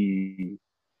can't see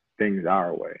things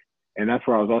our way. And that's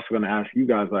where I was also going to ask you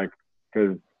guys, like,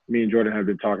 because me and Jordan have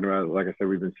been talking about, like I said,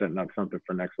 we've been setting up something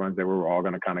for next Wednesday where we're all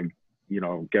going to kind of, you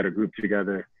know, get a group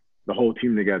together, the whole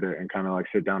team together, and kind of like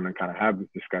sit down and kind of have this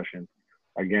discussion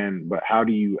again. But how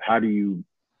do you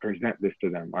present this to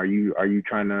them? Are you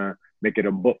trying to make it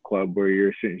a book club where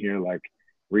you're sitting here like,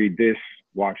 read this,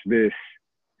 watch this,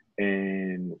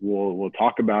 and we'll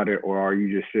talk about it? Or are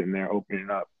you just sitting there opening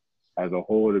up as a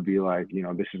whole to be like, you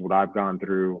know, this is what I've gone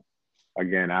through?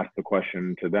 Again, ask the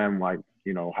question to them, like,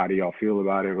 you know, how do y'all feel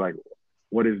about it? Like,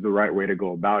 what is the right way to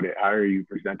go about it? How are you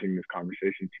presenting this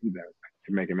conversation to them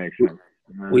to make it make sense?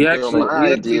 We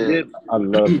actually did. I'd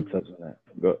love to touch on that.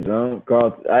 Go,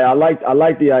 Carl. I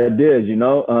like the ideas, you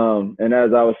know. And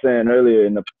as I was saying earlier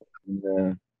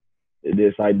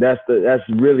it's like that's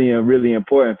really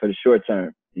important for the short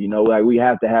term. You know, like we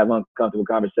have to have uncomfortable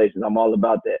conversations. I'm all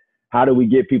about that. How do we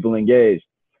get people engaged?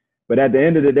 But at the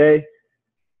end of the day,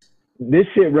 this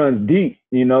shit runs deep.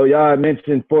 You know, y'all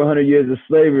mentioned 400 years of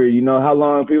slavery. You know, how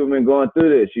long people been going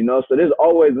through this, you know? So there's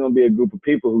always going to be a group of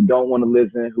people who don't want to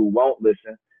listen, who won't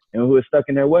listen, and who are stuck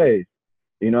in their ways.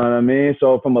 You know what I mean?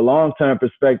 So from a long-term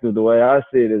perspective, the way I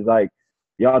see it is like,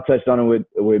 y'all touched on it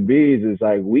with Bees, is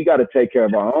like, we got to take care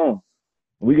of our own.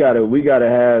 We got to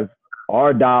have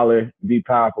our dollar be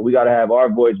powerful. We got to have our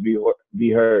voice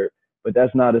be heard. But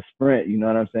that's not a sprint. You know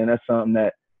what I'm saying? That's something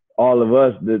that all of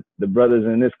us, the brothers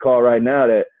in this call right now,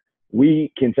 that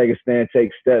we can take a stand, take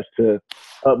steps to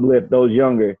uplift those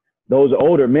younger. those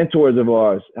older mentors of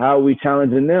ours? How are we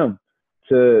challenging them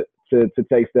to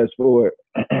take steps forward?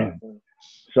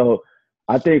 So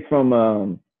I think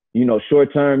from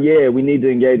short term, yeah, we need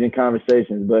to engage in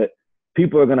conversations, but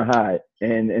people are gonna hide,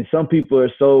 and some people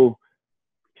are so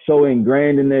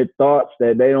ingrained in their thoughts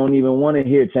that they don't even want to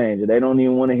hear change, or they don't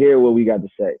even want to hear what we got to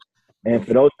say. And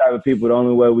for those type of people, the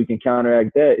only way we can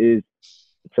counteract that is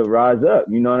to rise up.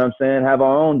 You know what I'm saying? Have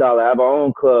our own dollar, have our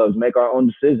own clubs, make our own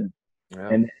decisions. Yeah.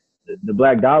 And the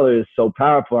black dollar is so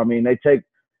powerful. I mean, they take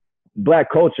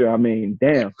black culture. I mean,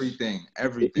 damn. Everything.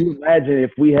 If you imagine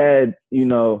if we had,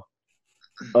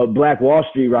 a Black Wall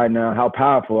Street right now, how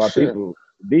powerful our people would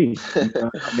be. You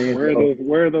know? I mean,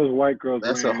 where are those white girls?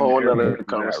 That's a whole other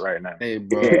conversation right now. Hey,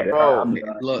 bro. Yeah, Bro,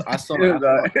 look, I saw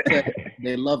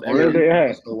they love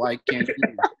everything. So why can't you?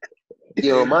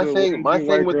 Yo, my thing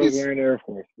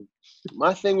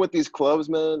with these clubs,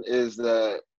 man, is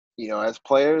that, as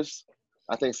players,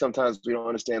 I think sometimes we don't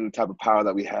understand the type of power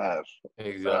that we have.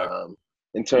 Exactly.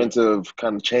 In terms of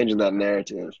kind of changing that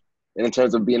narrative, and in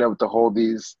terms of being able to hold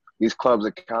these clubs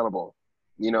accountable.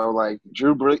 Like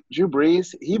Drew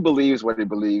Brees, he believes what he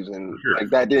believes, and like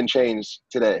that didn't change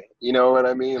today. You know what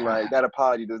I mean? Like that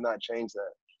apology does not change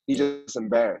that. He's just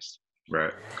embarrassed.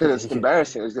 Right. Because it's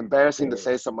embarrassing. It's embarrassing to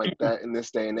say something like that in this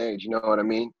day and age. You know what I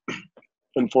mean?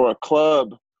 And for a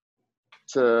club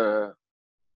to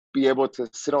be able to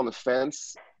sit on the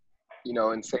fence,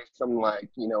 and say something like,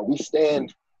 we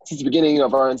stand since the beginning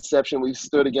of our inception, we've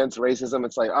stood against racism.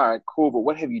 It's like, all right, cool, but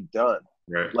what have you done?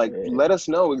 Right. Like, let us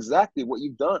know exactly what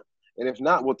you've done. And if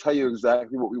not, we'll tell you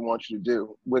exactly what we want you to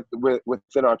do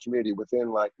within our community, within,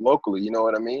 like, locally. You know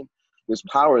what I mean? There's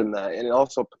power in that. And it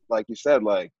also, like you said,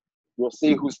 like, we'll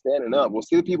see who's standing up. We'll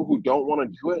see the people who don't want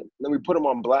to do it, and then we put them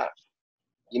on blast.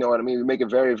 You know what I mean? We make it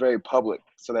very, very public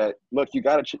so that, look, you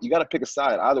gotta pick a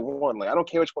side, either one. Like, I don't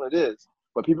care which one it is,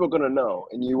 but people are going to know,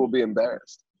 and you will be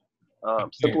embarrassed.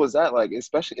 Simple as that. Like,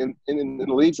 especially in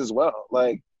the leagues as well.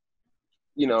 Like,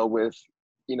 with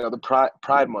the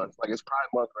Pride Month. Like, it's Pride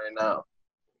Month right now,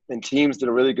 and teams did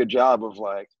a really good job of,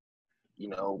 like,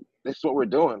 this is what we're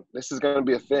doing. This is going to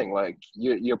be a thing. Like,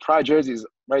 your Pride jersey is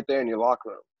right there in your locker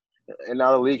room, and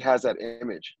now the league has that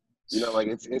image. Like,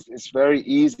 it's very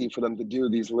easy for them to do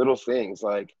these little things.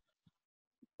 Like,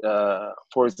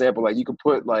 for example, like, you could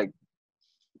put, like,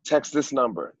 text this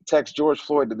number, text George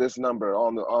Floyd to this number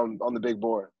on the big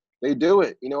board. They do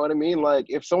it. You know what I mean? Like,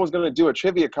 if someone's going to do a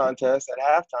trivia contest at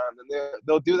halftime, then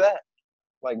they'll do that.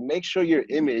 Like, make sure your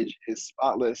image is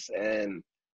spotless, and,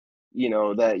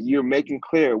 that you're making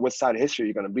clear what side of history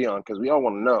you're going to be on, because we all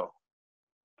want to know.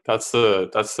 That's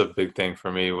the big thing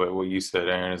for me. What you said,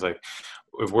 Aaron, is like,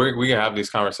 if we can have these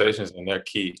conversations, and they're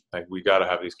key. Like, we got to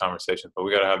have these conversations, but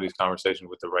we got to have these conversations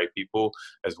with the right people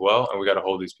as well, and we got to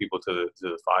hold these people to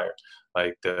the fire.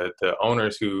 Like, the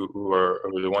owners who are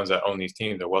the ones that own these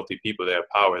teams are wealthy people. They have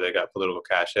power. They got political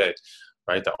cachet,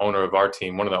 right? The owner of our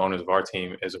team, one of the owners of our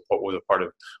team, was a part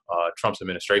of Trump's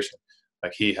administration.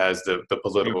 Like, he has the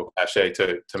political cachet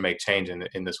to make change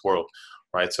in this world.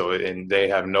 Right. So, and they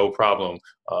have no problem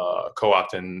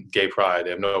co-opting gay pride. They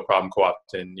have no problem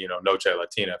co-opting, Noche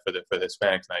Latina for the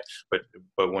Hispanic night.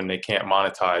 But when they can't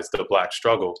monetize the Black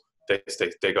struggle,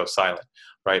 they go silent.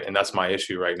 Right. And that's my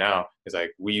issue right now is,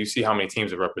 like, you see how many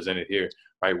teams are represented here.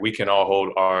 Right. We can all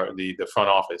hold the front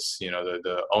office,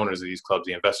 the owners of these clubs,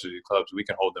 the investors of these clubs. We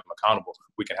can hold them accountable.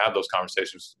 We can have those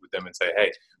conversations with them and say,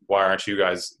 hey, why aren't you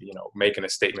guys, making a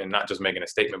statement, not just making a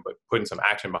statement, but putting some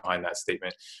action behind that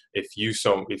statement. If you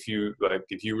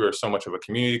are so much of a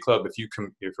community club, if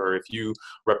you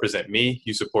represent me,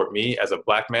 you support me as a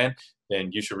Black man, then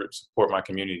you should support my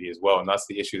community as well. And that's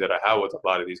the issue that I have with a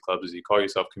lot of these clubs is you call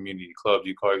yourself community clubs.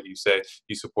 You say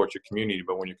you support your community,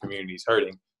 but when your community is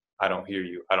hurting, I don't hear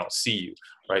you. I don't see you,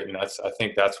 right? And I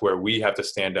think that's where we have to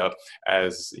stand up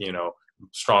as,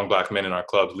 strong Black men in our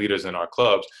clubs, leaders in our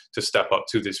clubs, to step up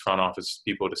to these front office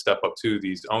people, to step up to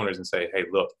these owners and say, hey,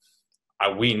 look,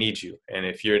 we need you. And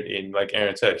if you're like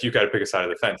Aaron said, you got to pick a side of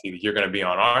the fence. Either you're going to be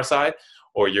on our side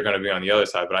or you're going to be on the other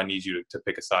side. But I need you to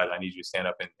pick a side. I need you to stand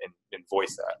up and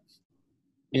voice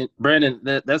that. And Brandon,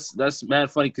 that's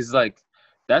mad funny because, like,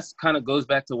 that's kind of goes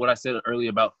back to what I said earlier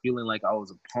about feeling like I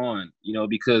was a pawn,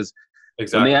 because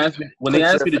exactly. when they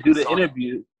asked me to do the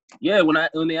interview,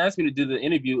 when they asked me to do the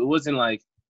interview, it wasn't like,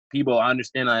 people, I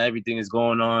understand how everything is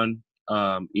going on,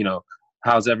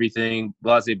 how's everything,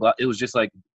 blah, blah, blah. It was just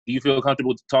like, do you feel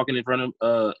comfortable talking in front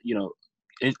of,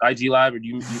 IG Live, or do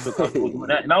you feel comfortable doing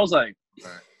that? And I was like,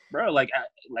 bro, like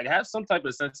have some type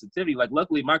of sensitivity. Like,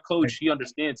 luckily, my coach, he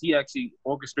understands. He actually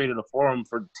orchestrated a forum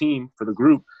for the team, for the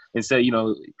group, and said,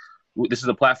 this is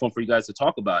a platform for you guys to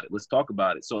talk about it. Let's talk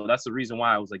about it. So that's the reason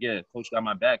why I was like, yeah, coach got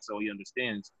my back, so he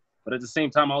understands. But at the same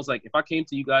time, I was like, if I came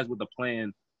to you guys with a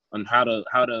plan on how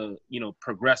to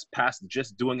progress past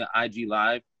just doing an IG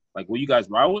live, like, will you guys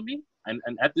ride with me? And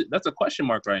that's a question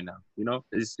mark right now.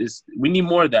 We need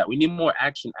more of that. We need more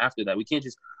action after that. We can't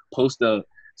just post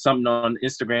something on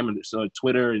Instagram and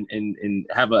Twitter and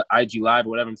have an IG live or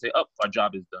whatever and say, oh, our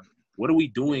job is done. What are we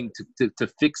doing to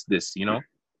fix this?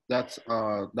 That's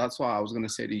why I was gonna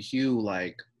say to Hugh,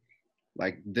 like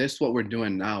this, what we're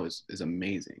doing now is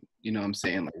amazing. You know what I'm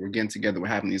saying? Like, we're getting together, we're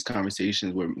having these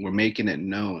conversations, we're making it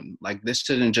known. Like, this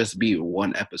shouldn't just be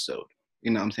one episode. You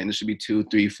know what I'm saying? There should be 2,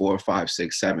 3, 4, 5,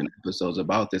 6, 7 episodes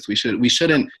about this. We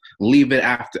shouldn't leave it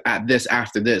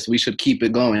after this. We should keep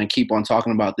it going and keep on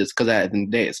talking about this, because at the end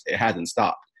of the day, it hasn't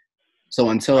stopped.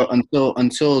 So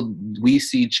until we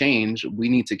see change, we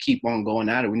need to keep on going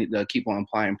at it. We need to keep on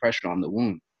applying pressure on the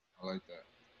wound. I like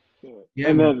that. Yeah,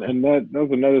 and that was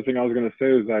another thing I was gonna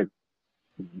say was like,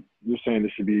 you're saying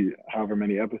this should be however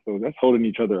many episodes. That's holding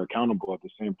each other accountable at the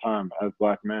same time as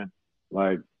black men.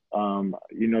 Like,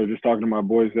 just talking to my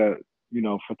boys that,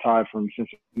 Fatai from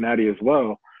Cincinnati as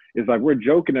well. It's like, we're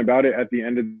joking about it at the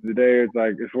end of the day. It's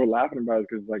like, if we're laughing about it,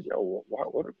 because it's like, yo,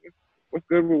 what's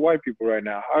good with white people right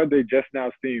now? How are they just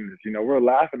now seeing this? We're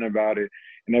laughing about it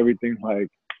and everything, like,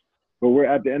 but we're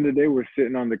at the end of the day, we're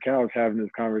sitting on the couch having this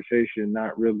conversation,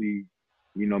 not really,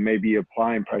 maybe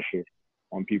applying pressure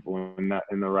on people in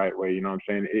the right way. You know what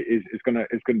I'm saying? It's gonna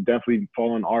definitely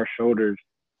fall on our shoulders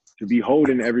to be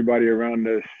holding everybody around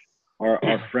us,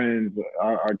 our friends,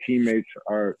 our teammates,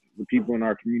 the people in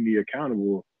our community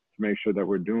accountable to make sure that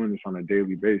we're doing this on a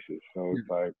daily basis. So it's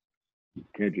like, you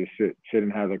can't just sit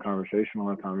and have that conversation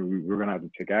all the time. We're gonna have to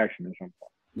take action at some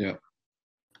point.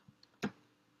 Yeah.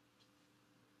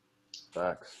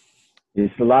 Facts.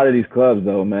 It's a lot of these clubs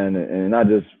though, man, and not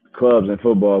just clubs and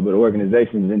football, but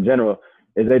organizations in general,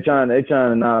 is they trying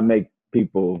to not make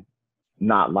people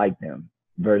not like them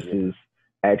versus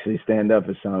actually stand up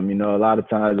for something. A lot of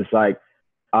times it's like,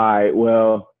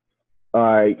 all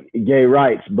right, gay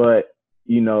rights, but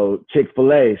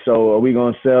Chick-fil-A. So are we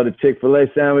gonna sell the Chick-fil-A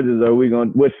sandwiches, or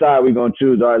which side are we gonna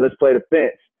choose? All right, let's play the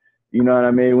fence. You know what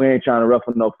I mean? We ain't trying to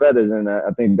ruffle no feathers, and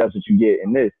I think that's what you get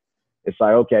in this. It's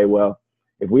like, okay, well,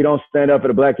 if we don't stand up for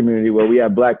the black community, well, we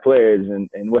have black players,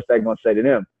 and what's that going to say to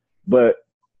them? But,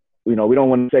 we don't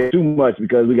want to say too much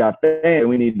because we got fans,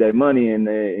 we need that money and,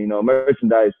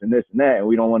 merchandise and this and that, and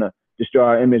we don't want to destroy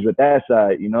our image with that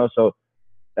side, So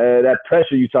that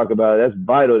pressure you talk about, that's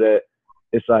vital. That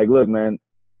it's like, look, man,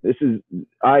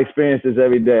 I experience this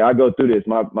every day. I go through this.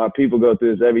 My people go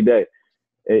through this every day.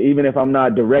 Even if I'm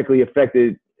not directly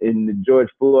affected in the George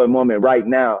Floyd moment right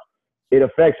now, it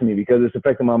affects me because it's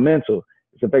affecting my mental.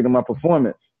 It's affecting my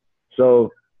performance. So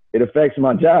it affects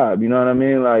my job, you know what I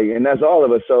mean? Like, and that's all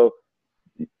of us. So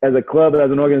as a club, as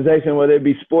an organization, whether it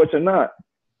be sports or not,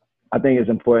 I think it's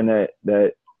important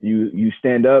that you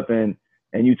stand up and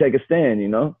you take a stand,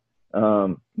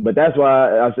 But that's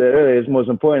why I said earlier, it's most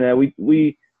important that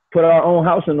we put our own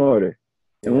house in order.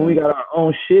 And when we got our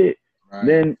own shit,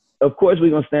 then of course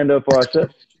we're going to stand up for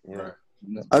ourselves. Right.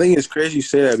 I think it's crazy you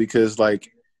say that because, like,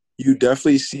 you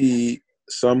definitely see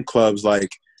some clubs, like,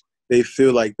 they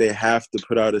feel like they have to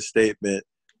put out a statement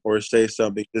or say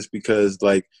something just because,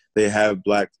 like, they have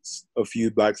a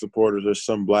few black supporters or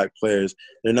some black players.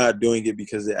 They're not doing it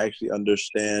because they actually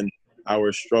understand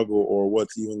our struggle or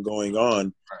what's even going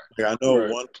on. Like, I know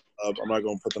one club, I'm not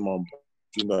going to put them on,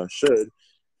 I should,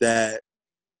 that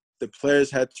the players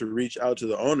had to reach out to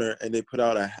the owner and they put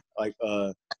out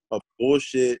a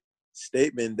bullshit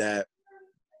statement that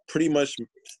pretty much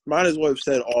might as well have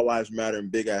said all lives matter in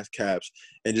big ass caps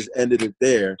and just ended it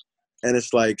there. And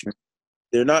it's like,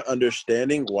 they're not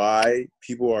understanding why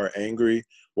people are angry,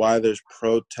 why there's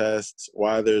protests,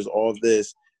 why there's all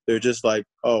this. They're just like,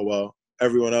 oh, well,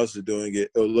 everyone else is doing it.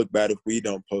 It'll look bad if we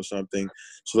don't post something.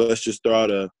 So let's just throw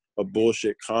out a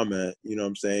bullshit comment. You know what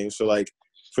I'm saying? So, like,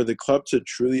 for the club to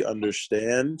truly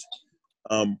understand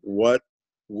what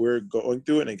we're going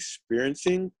through and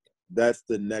experiencing, that's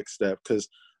the next step. Because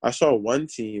I saw one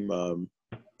team,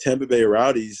 Tampa Bay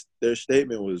Rowdies, their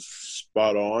statement was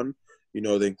spot on.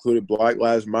 They included Black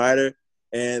Lives Matter,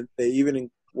 and they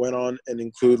even went on and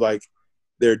include, like,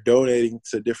 they're donating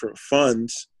to different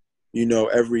funds,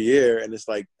 every year. And it's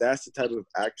like, that's the type of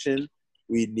action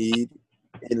we need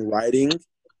in writing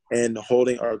and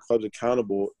holding our clubs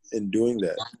accountable in doing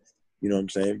that. You know what I'm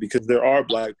saying? Because there are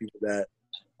black people that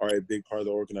are a big part of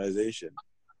the organization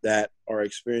that are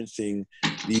experiencing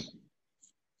the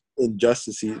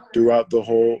injustice throughout the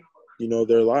whole,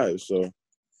 their lives. So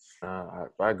I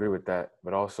agree with that.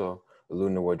 But also,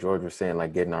 alluding to what George was saying,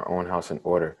 like getting our own house in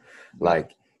order.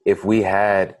 Like if we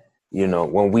had, you know,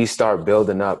 when we start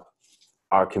building up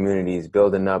our communities,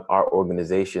 building up our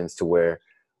organizations to where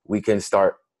we can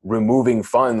start removing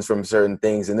funds from certain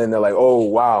things. And then they're like, oh,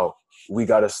 wow, we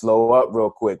got to slow up real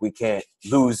quick. We can't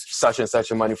lose such and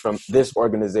such a money from this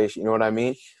organization. You know what I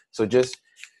mean? So just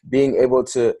being able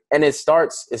to, and it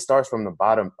starts from the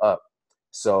bottom up.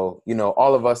 So, you know,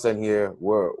 all of us in here,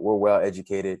 we're well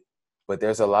educated, but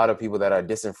there's a lot of people that are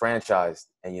disenfranchised.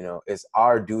 And, you know, it's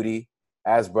our duty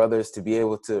as brothers to be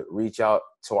able to reach out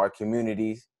to our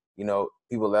communities, you know,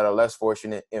 people that are less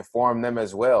fortunate, inform them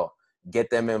as well, get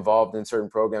them involved in certain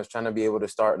programs, trying to be able to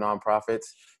start nonprofits,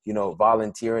 you know,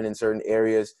 volunteering in certain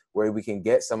areas where we can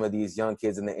get some of these young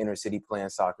kids in the inner city playing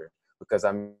soccer. Because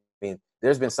I mean,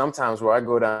 there's been some times where I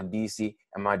go down to DC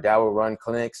and my dad will run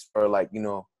clinics for like, you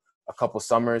know, a couple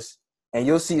summers, and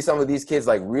you'll see some of these kids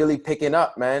like really picking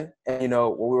up, man. And, you know,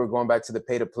 when we were going back to the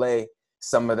pay to play,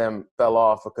 some of them fell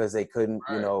off because they couldn't,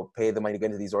 you know, pay the money to get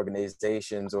into these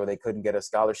organizations, or they couldn't get a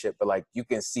scholarship. But like, you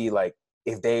can see like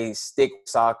if they stick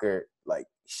soccer, like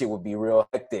shit would be real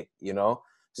hectic, you know?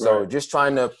 So just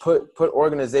trying to put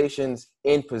organizations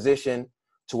in position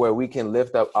to where we can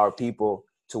lift up our people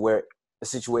to where the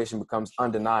situation becomes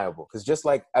undeniable. Because just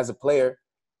like as a player,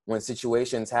 when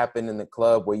situations happen in the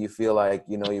club where you feel like,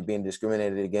 you know, you're being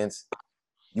discriminated against,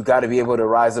 you got to be able to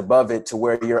rise above it to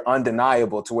where you're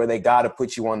undeniable, to where they got to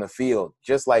put you on the field.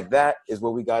 Just like that is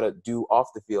what we got to do off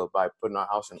the field by putting our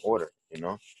house in order, you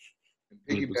know?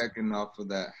 Piggybacking off of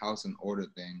that house in order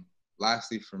thing,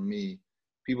 lastly for me,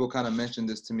 people kind of mentioned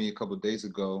this to me a couple of days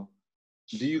ago.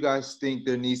 Do you guys think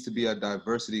there needs to be a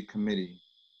diversity committee?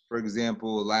 For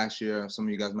example, last year, some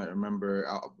of you guys might remember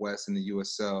out west in the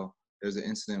USL, there's an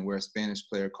incident where a Spanish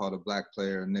player called a black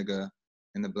player a nigga,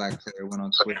 and the black player went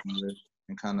on Twitter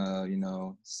and kind of, you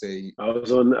know, say, I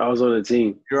was on the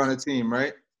team. You're on the team,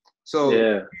 right? So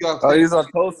yeah. He's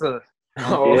on Tulsa.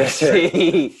 Oh,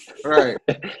 shit. Right.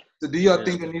 So do y'all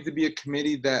think there needs to be a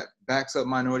committee that backs up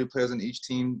minority players on each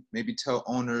team? Maybe tell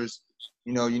owners,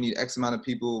 you know, you need X amount of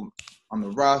people on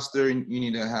the roster. You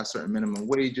need to have certain minimum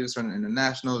wages, certain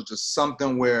internationals, just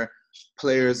something where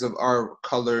players of our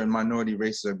color and minority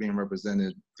races are being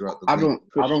represented throughout the league.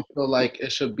 I don't feel like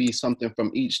it should be something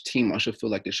from each team. I should feel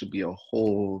like it should be a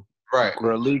whole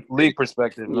or a league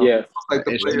perspective. No? Yeah, like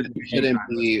it shouldn't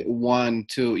be 1,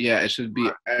 2. Yeah, it should be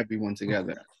everyone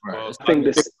together. Right. I think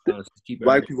this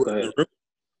black people in the room,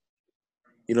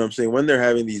 you know what I'm saying, when they're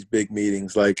having these big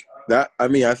meetings like that, I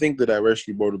mean, I think the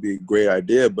diversity board would be a great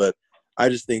idea, but I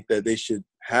just think that they should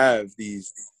have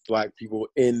these black people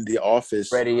in the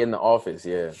office. Ready in the office,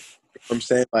 yeah. You know what I'm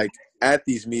saying, like at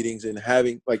these meetings and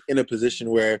having like in a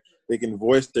position where they can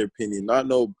voice their opinion, not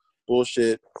no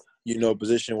bullshit, you know,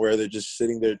 position where they're just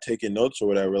sitting there taking notes or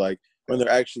whatever. Like when they're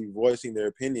actually voicing their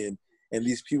opinion and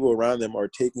these people around them are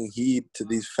taking heed to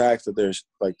these facts that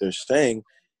they're saying,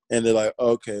 and they're like,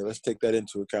 okay, let's take that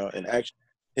into account and actually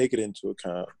take it into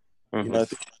account. Mm-hmm. You know, I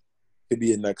think it could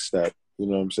be a next step. You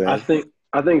know what I'm saying?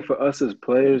 I think for us as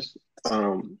players,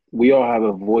 we all have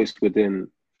a voice within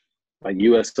like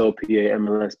USLPA,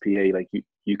 MLSPA. Like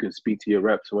you can speak to your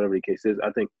reps or whatever the case is. I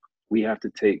think we have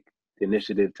to take the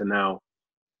initiative to now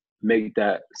make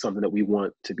that something that we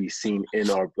want to be seen in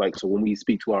our, like, so when we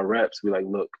speak to our reps, we're like,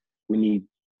 look, we need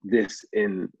this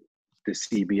in the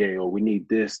CBA, or we need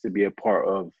this to be a part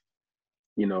of,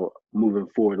 you know, moving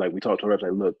forward. Like we talk to our reps,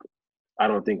 like, look, I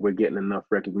don't think we're getting enough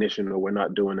recognition, or we're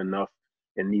not doing enough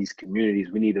in these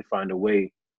communities. We need to find a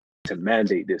way to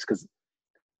mandate this. Because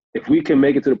if we can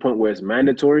make it to the point where it's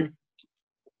mandatory,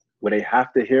 where they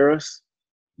have to hear us,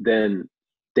 then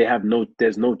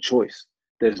there's no choice.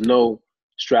 There's no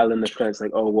straddling the fence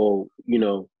like, oh, well, you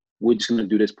know, we're just going to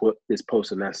do this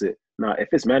post and that's it. Now, if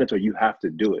it's mandatory, you have to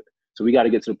do it. So we got to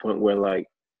get to the point where, like,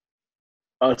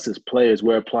 us as players,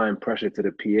 we're applying pressure to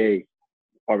the PA,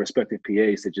 our respective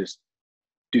PAs, to just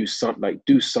do something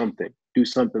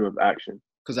of action.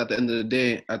 Because at the end of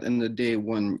the day,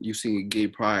 when you see Gay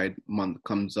Pride Month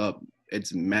comes up,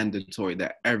 it's mandatory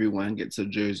that everyone gets a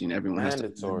jersey and everyone has to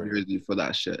get a jersey for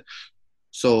that shit.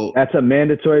 So that's a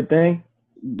mandatory thing,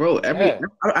 bro.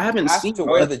 I haven't seen to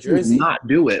wear the jersey not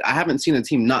do it. I haven't seen a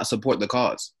team not support the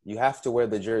cause. You have to wear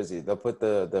the jersey. They'll put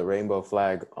the rainbow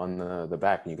flag on the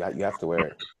back, and you have to wear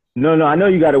it. No, I know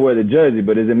you got to wear the jersey,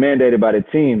 but is it mandated by the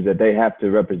teams that they have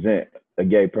to represent a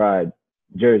Gay Pride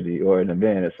jersey or an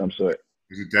event of some sort?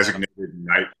 There's a designated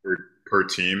night per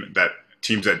team that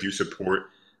teams that do support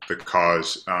the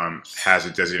cause has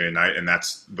a designated night, and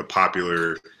that's the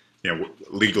popular. You know,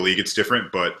 league to league it's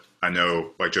different, but I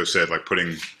know, like Joe said, like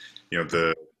putting, you know,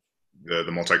 the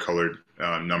multicolored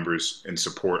numbers in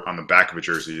support on the back of a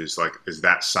jersey is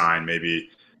that sign maybe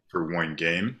for one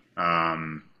game.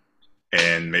 And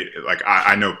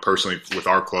I know personally with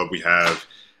our club, we have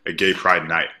a gay pride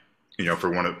night, for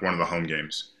one of the home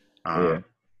games. You know what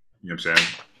I'm saying?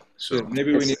 So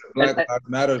maybe we need a Black Lives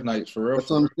Matter night for real. That's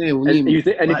what I'm saying. If you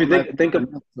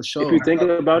think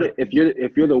about it, if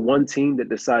you're the one team that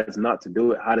decides not to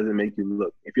do it, how does it make you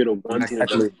look? If you're the one team that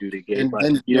doesn't do the game,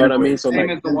 you know what I mean? So same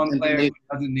as the one player who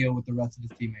doesn't kneel with the rest of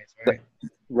his teammates, right?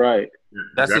 Right.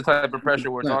 That's the type of pressure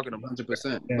we're talking about.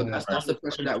 100%. But that's the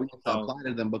pressure that we can apply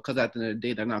to them, because at the end of the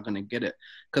day, they're not going to get it.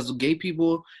 Because gay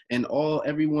people and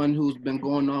everyone who's been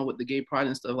going on with the gay pride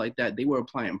and stuff like that, they were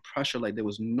applying pressure like there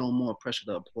was no more pressure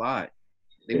to apply.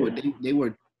 They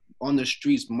were on the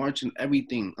streets marching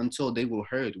everything until they were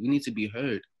heard. We need to be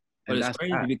heard. But it's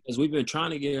crazy because we've been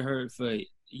trying to get heard for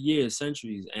years,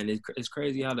 centuries, and it's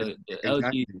crazy how the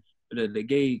the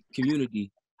gay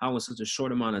community, how in such a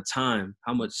short amount of time,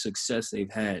 how much success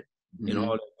they've had in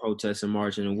all the protests and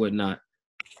marching and whatnot.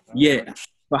 Yeah,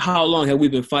 for how long have we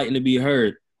been fighting to be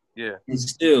heard? Yeah, and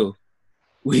still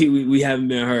we haven't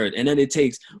been heard. And then it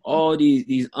takes all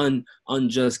these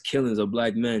unjust killings of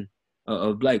black men,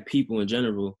 of black people in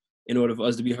general, in order for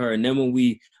us to be heard. And then when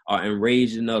we are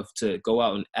enraged enough to go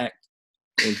out and act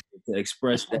and to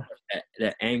express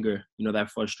that anger, that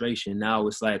frustration, now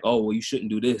it's like, oh, well, you shouldn't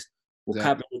do this. Well,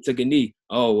 Kaepernick took a knee.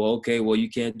 Oh, well, okay, well, you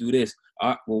can't do this.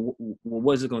 Well,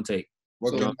 what's it going to take?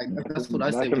 That's what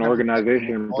I say. That's an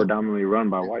organization predominantly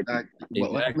run by white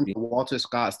people. What happened to Walter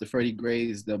Scotts, the Freddie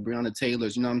Grays, the Breonna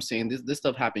Taylors, you know what I'm saying? This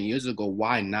stuff happened years ago.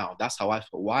 Why now? That's how I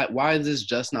feel. Why is this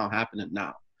just now happening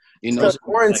now? It's because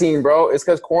quarantine, bro. It's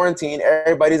because quarantine.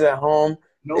 Everybody's at home.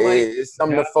 It's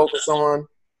something to focus on.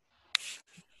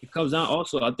 It comes down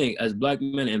also, I think, as black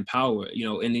men in power,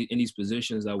 in these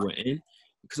positions that we're in,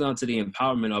 it comes down to the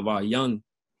empowerment of our young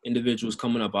individuals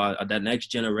coming up, that next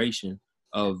generation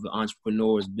of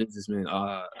entrepreneurs, businessmen,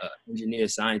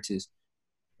 engineers, scientists,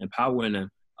 empowering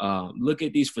them. Look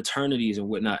at these fraternities and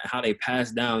whatnot, how they pass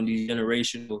down these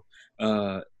generational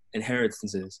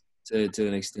inheritances to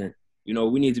an extent.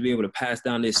 We need to be able to pass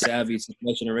down this savvy to the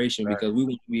next generation because we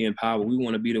want to be in power. We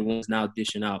want to be the ones now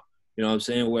dishing out. You know what I'm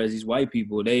saying? Whereas these white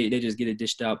people, they just get it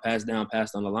dished out, passed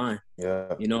on the line.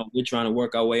 Yeah. We're trying to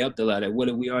work our way up the ladder. What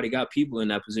if we already got people in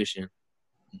that position?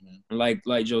 And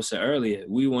like Joe said earlier,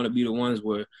 we want to be the ones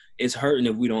where it's hurting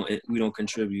if we don't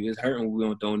contribute. It's hurting if we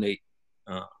don't donate.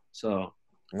 I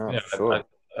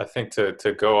think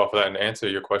to go off of that and answer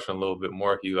your question a little bit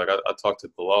more, Hugh, I talked to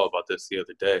Bilal about this the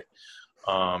other day.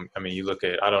 You look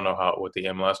at, I don't know what the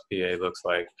MLSPA looks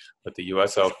like, but the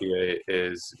USLPA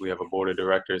is, we have a board of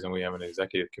directors and we have an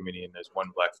executive committee, and there's one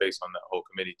black face on that whole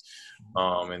committee.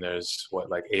 And there's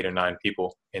 8 or 9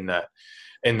 people in that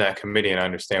committee. And I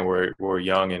understand we're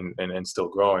young and still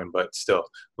growing, but still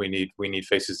we need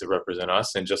faces to represent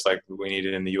us. And just like we need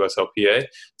it in the USLPA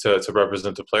to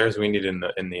represent the players, we need it in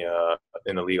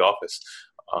the league office.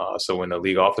 So when the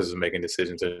league office is making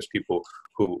decisions, there's people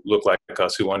who look like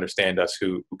us, who understand us,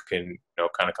 who can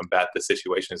kind of combat the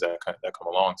situations that come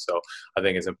along. So I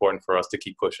think it's important for us to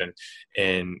keep pushing,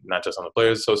 in not just on the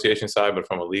Players Association side, but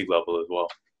from a league level as well.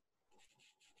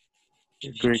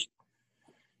 Agree.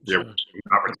 Yeah, an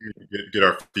opportunity to get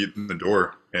our feet in the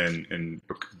door and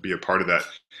be a part of that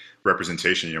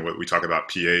representation. What we talk about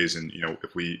PAs, and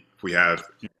if we have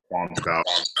qualms about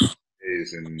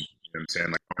PAs and I'm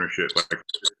saying ownership, at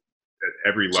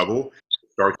every level,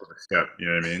 it starts with a step. You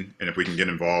know what I mean? And if we can get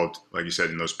involved, like you said,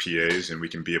 in those PAs, and we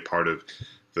can be a part of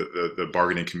the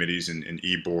bargaining committees and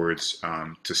e-boards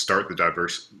to start the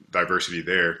diversity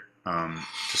there,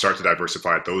 to start to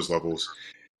diversify at those levels.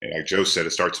 And like Joe said,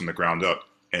 it starts from the ground up,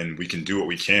 and we can do what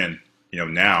we can.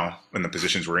 Now in the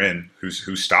positions we're in,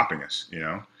 who's stopping us?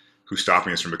 Who's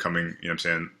stopping us from becoming?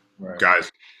 Right.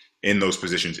 Guys in those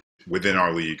positions within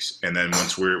our leagues. And then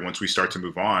once we start to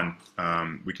move on,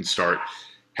 we can start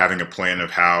having a plan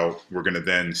of how we're going to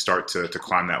then start to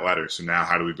climb that ladder. So now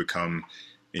how do we become,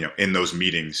 in those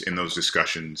meetings, in those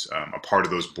discussions, a part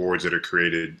of those boards that are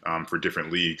created for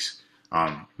different leagues.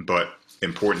 But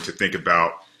important to think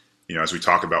about, as we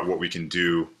talk about what we can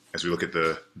do, as we look at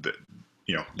the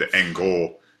end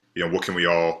goal, what can we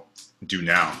all do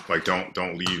now?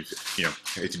 Don't leave, I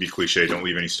hate to be cliche, don't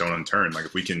leave any stone unturned.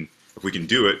 If we can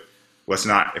do it, let's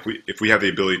not, if we have the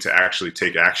ability to actually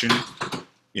take action,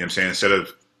 instead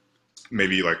of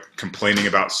maybe complaining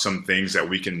about some things that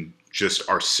we can just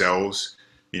ourselves,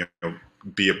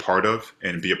 be a part of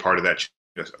and be a part of that.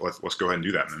 Let's go ahead and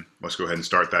do that, man. Let's go ahead and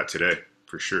start that today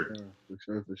for sure.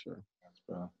 Yeah, for sure.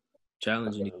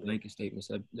 Challenging these blanket statements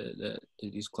that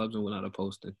these clubs and whatnot are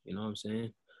posting. You know what I'm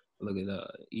saying? look at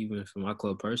even for my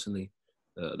club personally,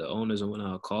 the owners and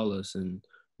whatnot call us and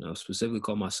specifically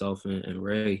call myself and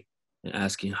Ray and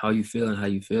asking how you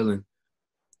feeling.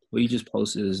 What you just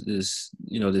posted is this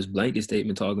blanket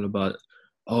statement talking about,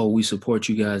 oh, we support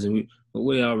you guys, but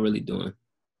what are y'all really doing?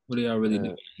 What are y'all really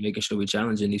doing? Making sure we're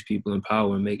challenging these people in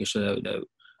power and making sure that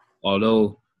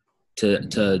although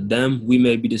to them we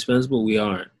may be dispensable, we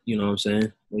aren't. You know what I'm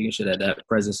saying? Making sure that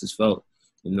presence is felt.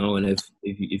 And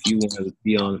if you want to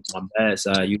be on my bad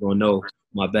side, you're gonna know what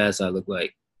my bad side look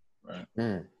like.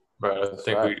 Right. Right. I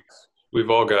think we've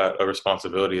all got a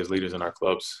responsibility as leaders in our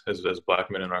clubs, as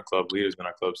black men in our club, leaders in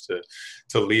our clubs,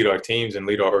 to lead our teams and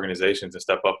lead our organizations and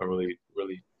step up and really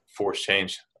force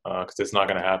change. Because it's not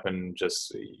going to happen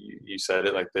just, you said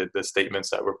it, like the statements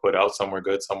that were put out, some were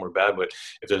good, some were bad, but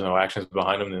if there's no actions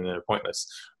behind them, then they're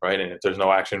pointless, right? And if there's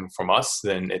no action from us,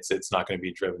 then it's not going to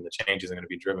be driven. The change isn't going to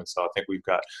be driven. So I think we've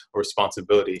got a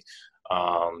responsibility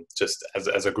just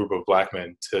as a group of black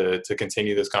men to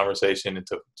continue this conversation and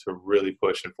to really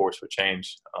push and force for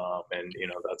change. And,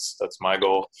 that's my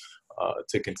goal,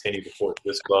 to continue to force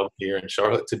this club here in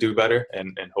Charlotte to do better.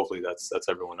 And hopefully that's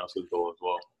everyone else's goal as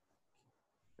well.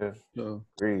 Yeah.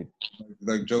 Agreed.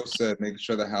 Like Joe said, making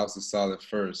sure the house is solid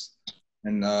first.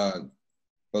 And but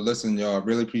listen, y'all, I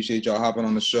really appreciate y'all hopping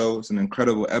on the show. It's an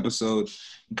incredible episode.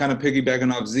 I'm kind of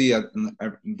piggybacking off Z.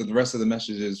 The rest of the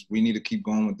message is we need to keep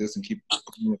going with this and keep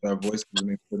going with our voices and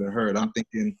make sure they're heard. I'm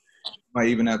thinking might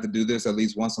even have to do this at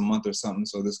least once a month or something.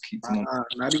 So this keeps them on.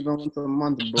 Not even once a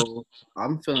month, bro.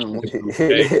 I'm feeling once a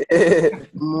week.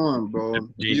 Come on, bro. What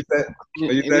you say?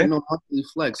 Ain't no monthly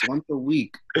flex. Once a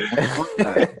week.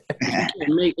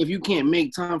 If you can't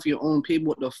make time for your own people,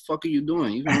 what the fuck are you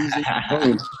doing? You know what I'm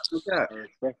saying?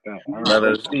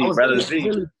 Brother Z.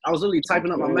 I was literally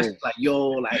typing up my message like,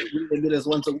 yo, like we can do this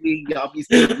once a week. Y'all be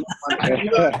saying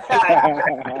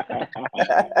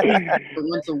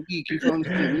once a week. You know what I'm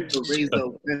saying? We need to raise the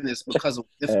awareness because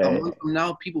if a month from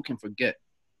now, people can forget.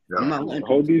 I'm not letting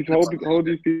hold these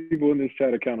people in this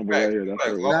chat accountable right here. That's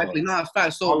exactly not a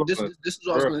fact. So this is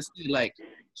what I was gonna say. Like,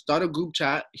 start a group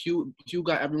chat. Hugh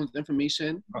got everyone's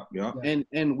information,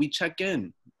 and we check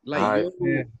in. Like,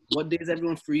 what days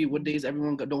everyone free? What days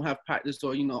everyone don't have practice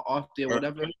or off day or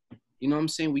whatever. You know what I'm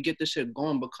saying? We get this shit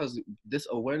going because this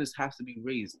awareness has to be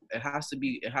raised. It has to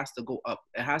go up.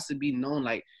 It has to be known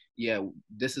like, yeah,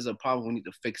 this is a problem. We need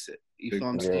to fix it. You feel what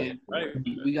I'm saying? Right.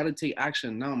 We got to take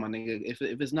action now, my nigga. If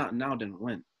it's not now, then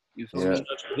when? You feel me?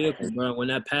 Vehicle, bro. When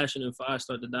that passion and fire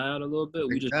start to die out a little bit,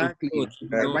 we just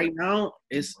right now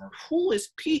it's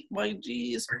peak, my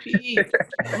G. It's peak.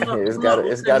 It's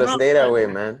gotta stay that way,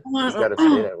 man. It's gotta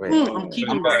stay that way. I'm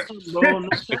keeping my son, bro.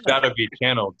 It's gotta be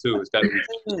channeled too. It's gotta be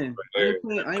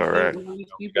correct.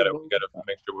 We gotta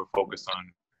make sure we're focused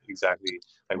on exactly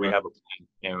like we have a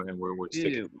plan and we're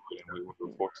sticking to it and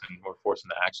we're forcing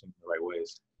the action in the right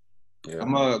ways. Yeah.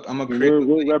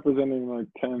 We're representing like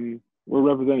 10. We're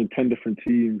representing 10 different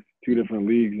teams, 2 different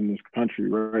leagues in this country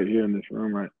right here in this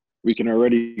room, right? We can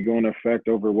already go in effect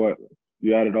over what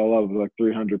you added all up, like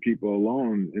 300 people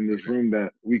alone in this room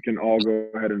that we can all go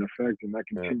ahead and affect, and that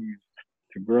continues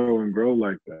to grow and grow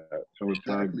like that. So it's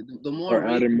like the more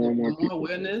adding more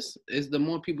awareness is the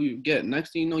more people you get.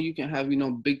 Next thing you know, you can have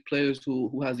big players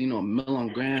who has a $1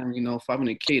 million,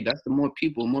 500K. That's the more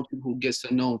people who gets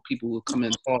to know people who come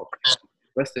and talk.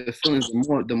 Rest their feelings,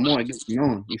 the more it gets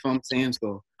known. You feel what I'm saying?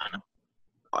 So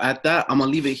at that, I'm gonna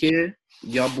leave it here.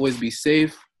 Y'all boys be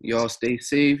safe. Y'all stay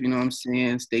safe. You know what I'm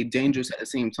saying? Stay dangerous at the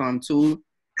same time too.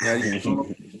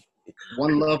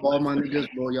 One love, all my niggas,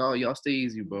 bro. Y'all stay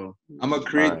easy, bro. I'm gonna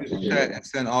create this chat and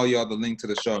send all y'all the link to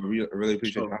the show. I really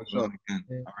appreciate it. Already know.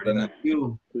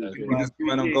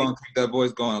 I'm going. Keep that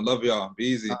voice going. I love y'all. Be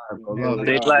easy.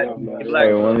 Stay black.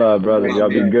 Hey, one love, brother. Y'all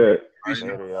be good.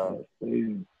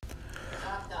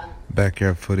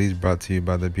 Backyard Footies brought to you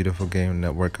by the Beautiful Game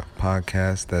Network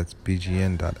podcast. That's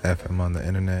bgn.fm on the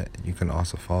internet. You can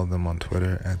also follow them on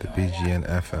Twitter at the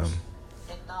BGNFM.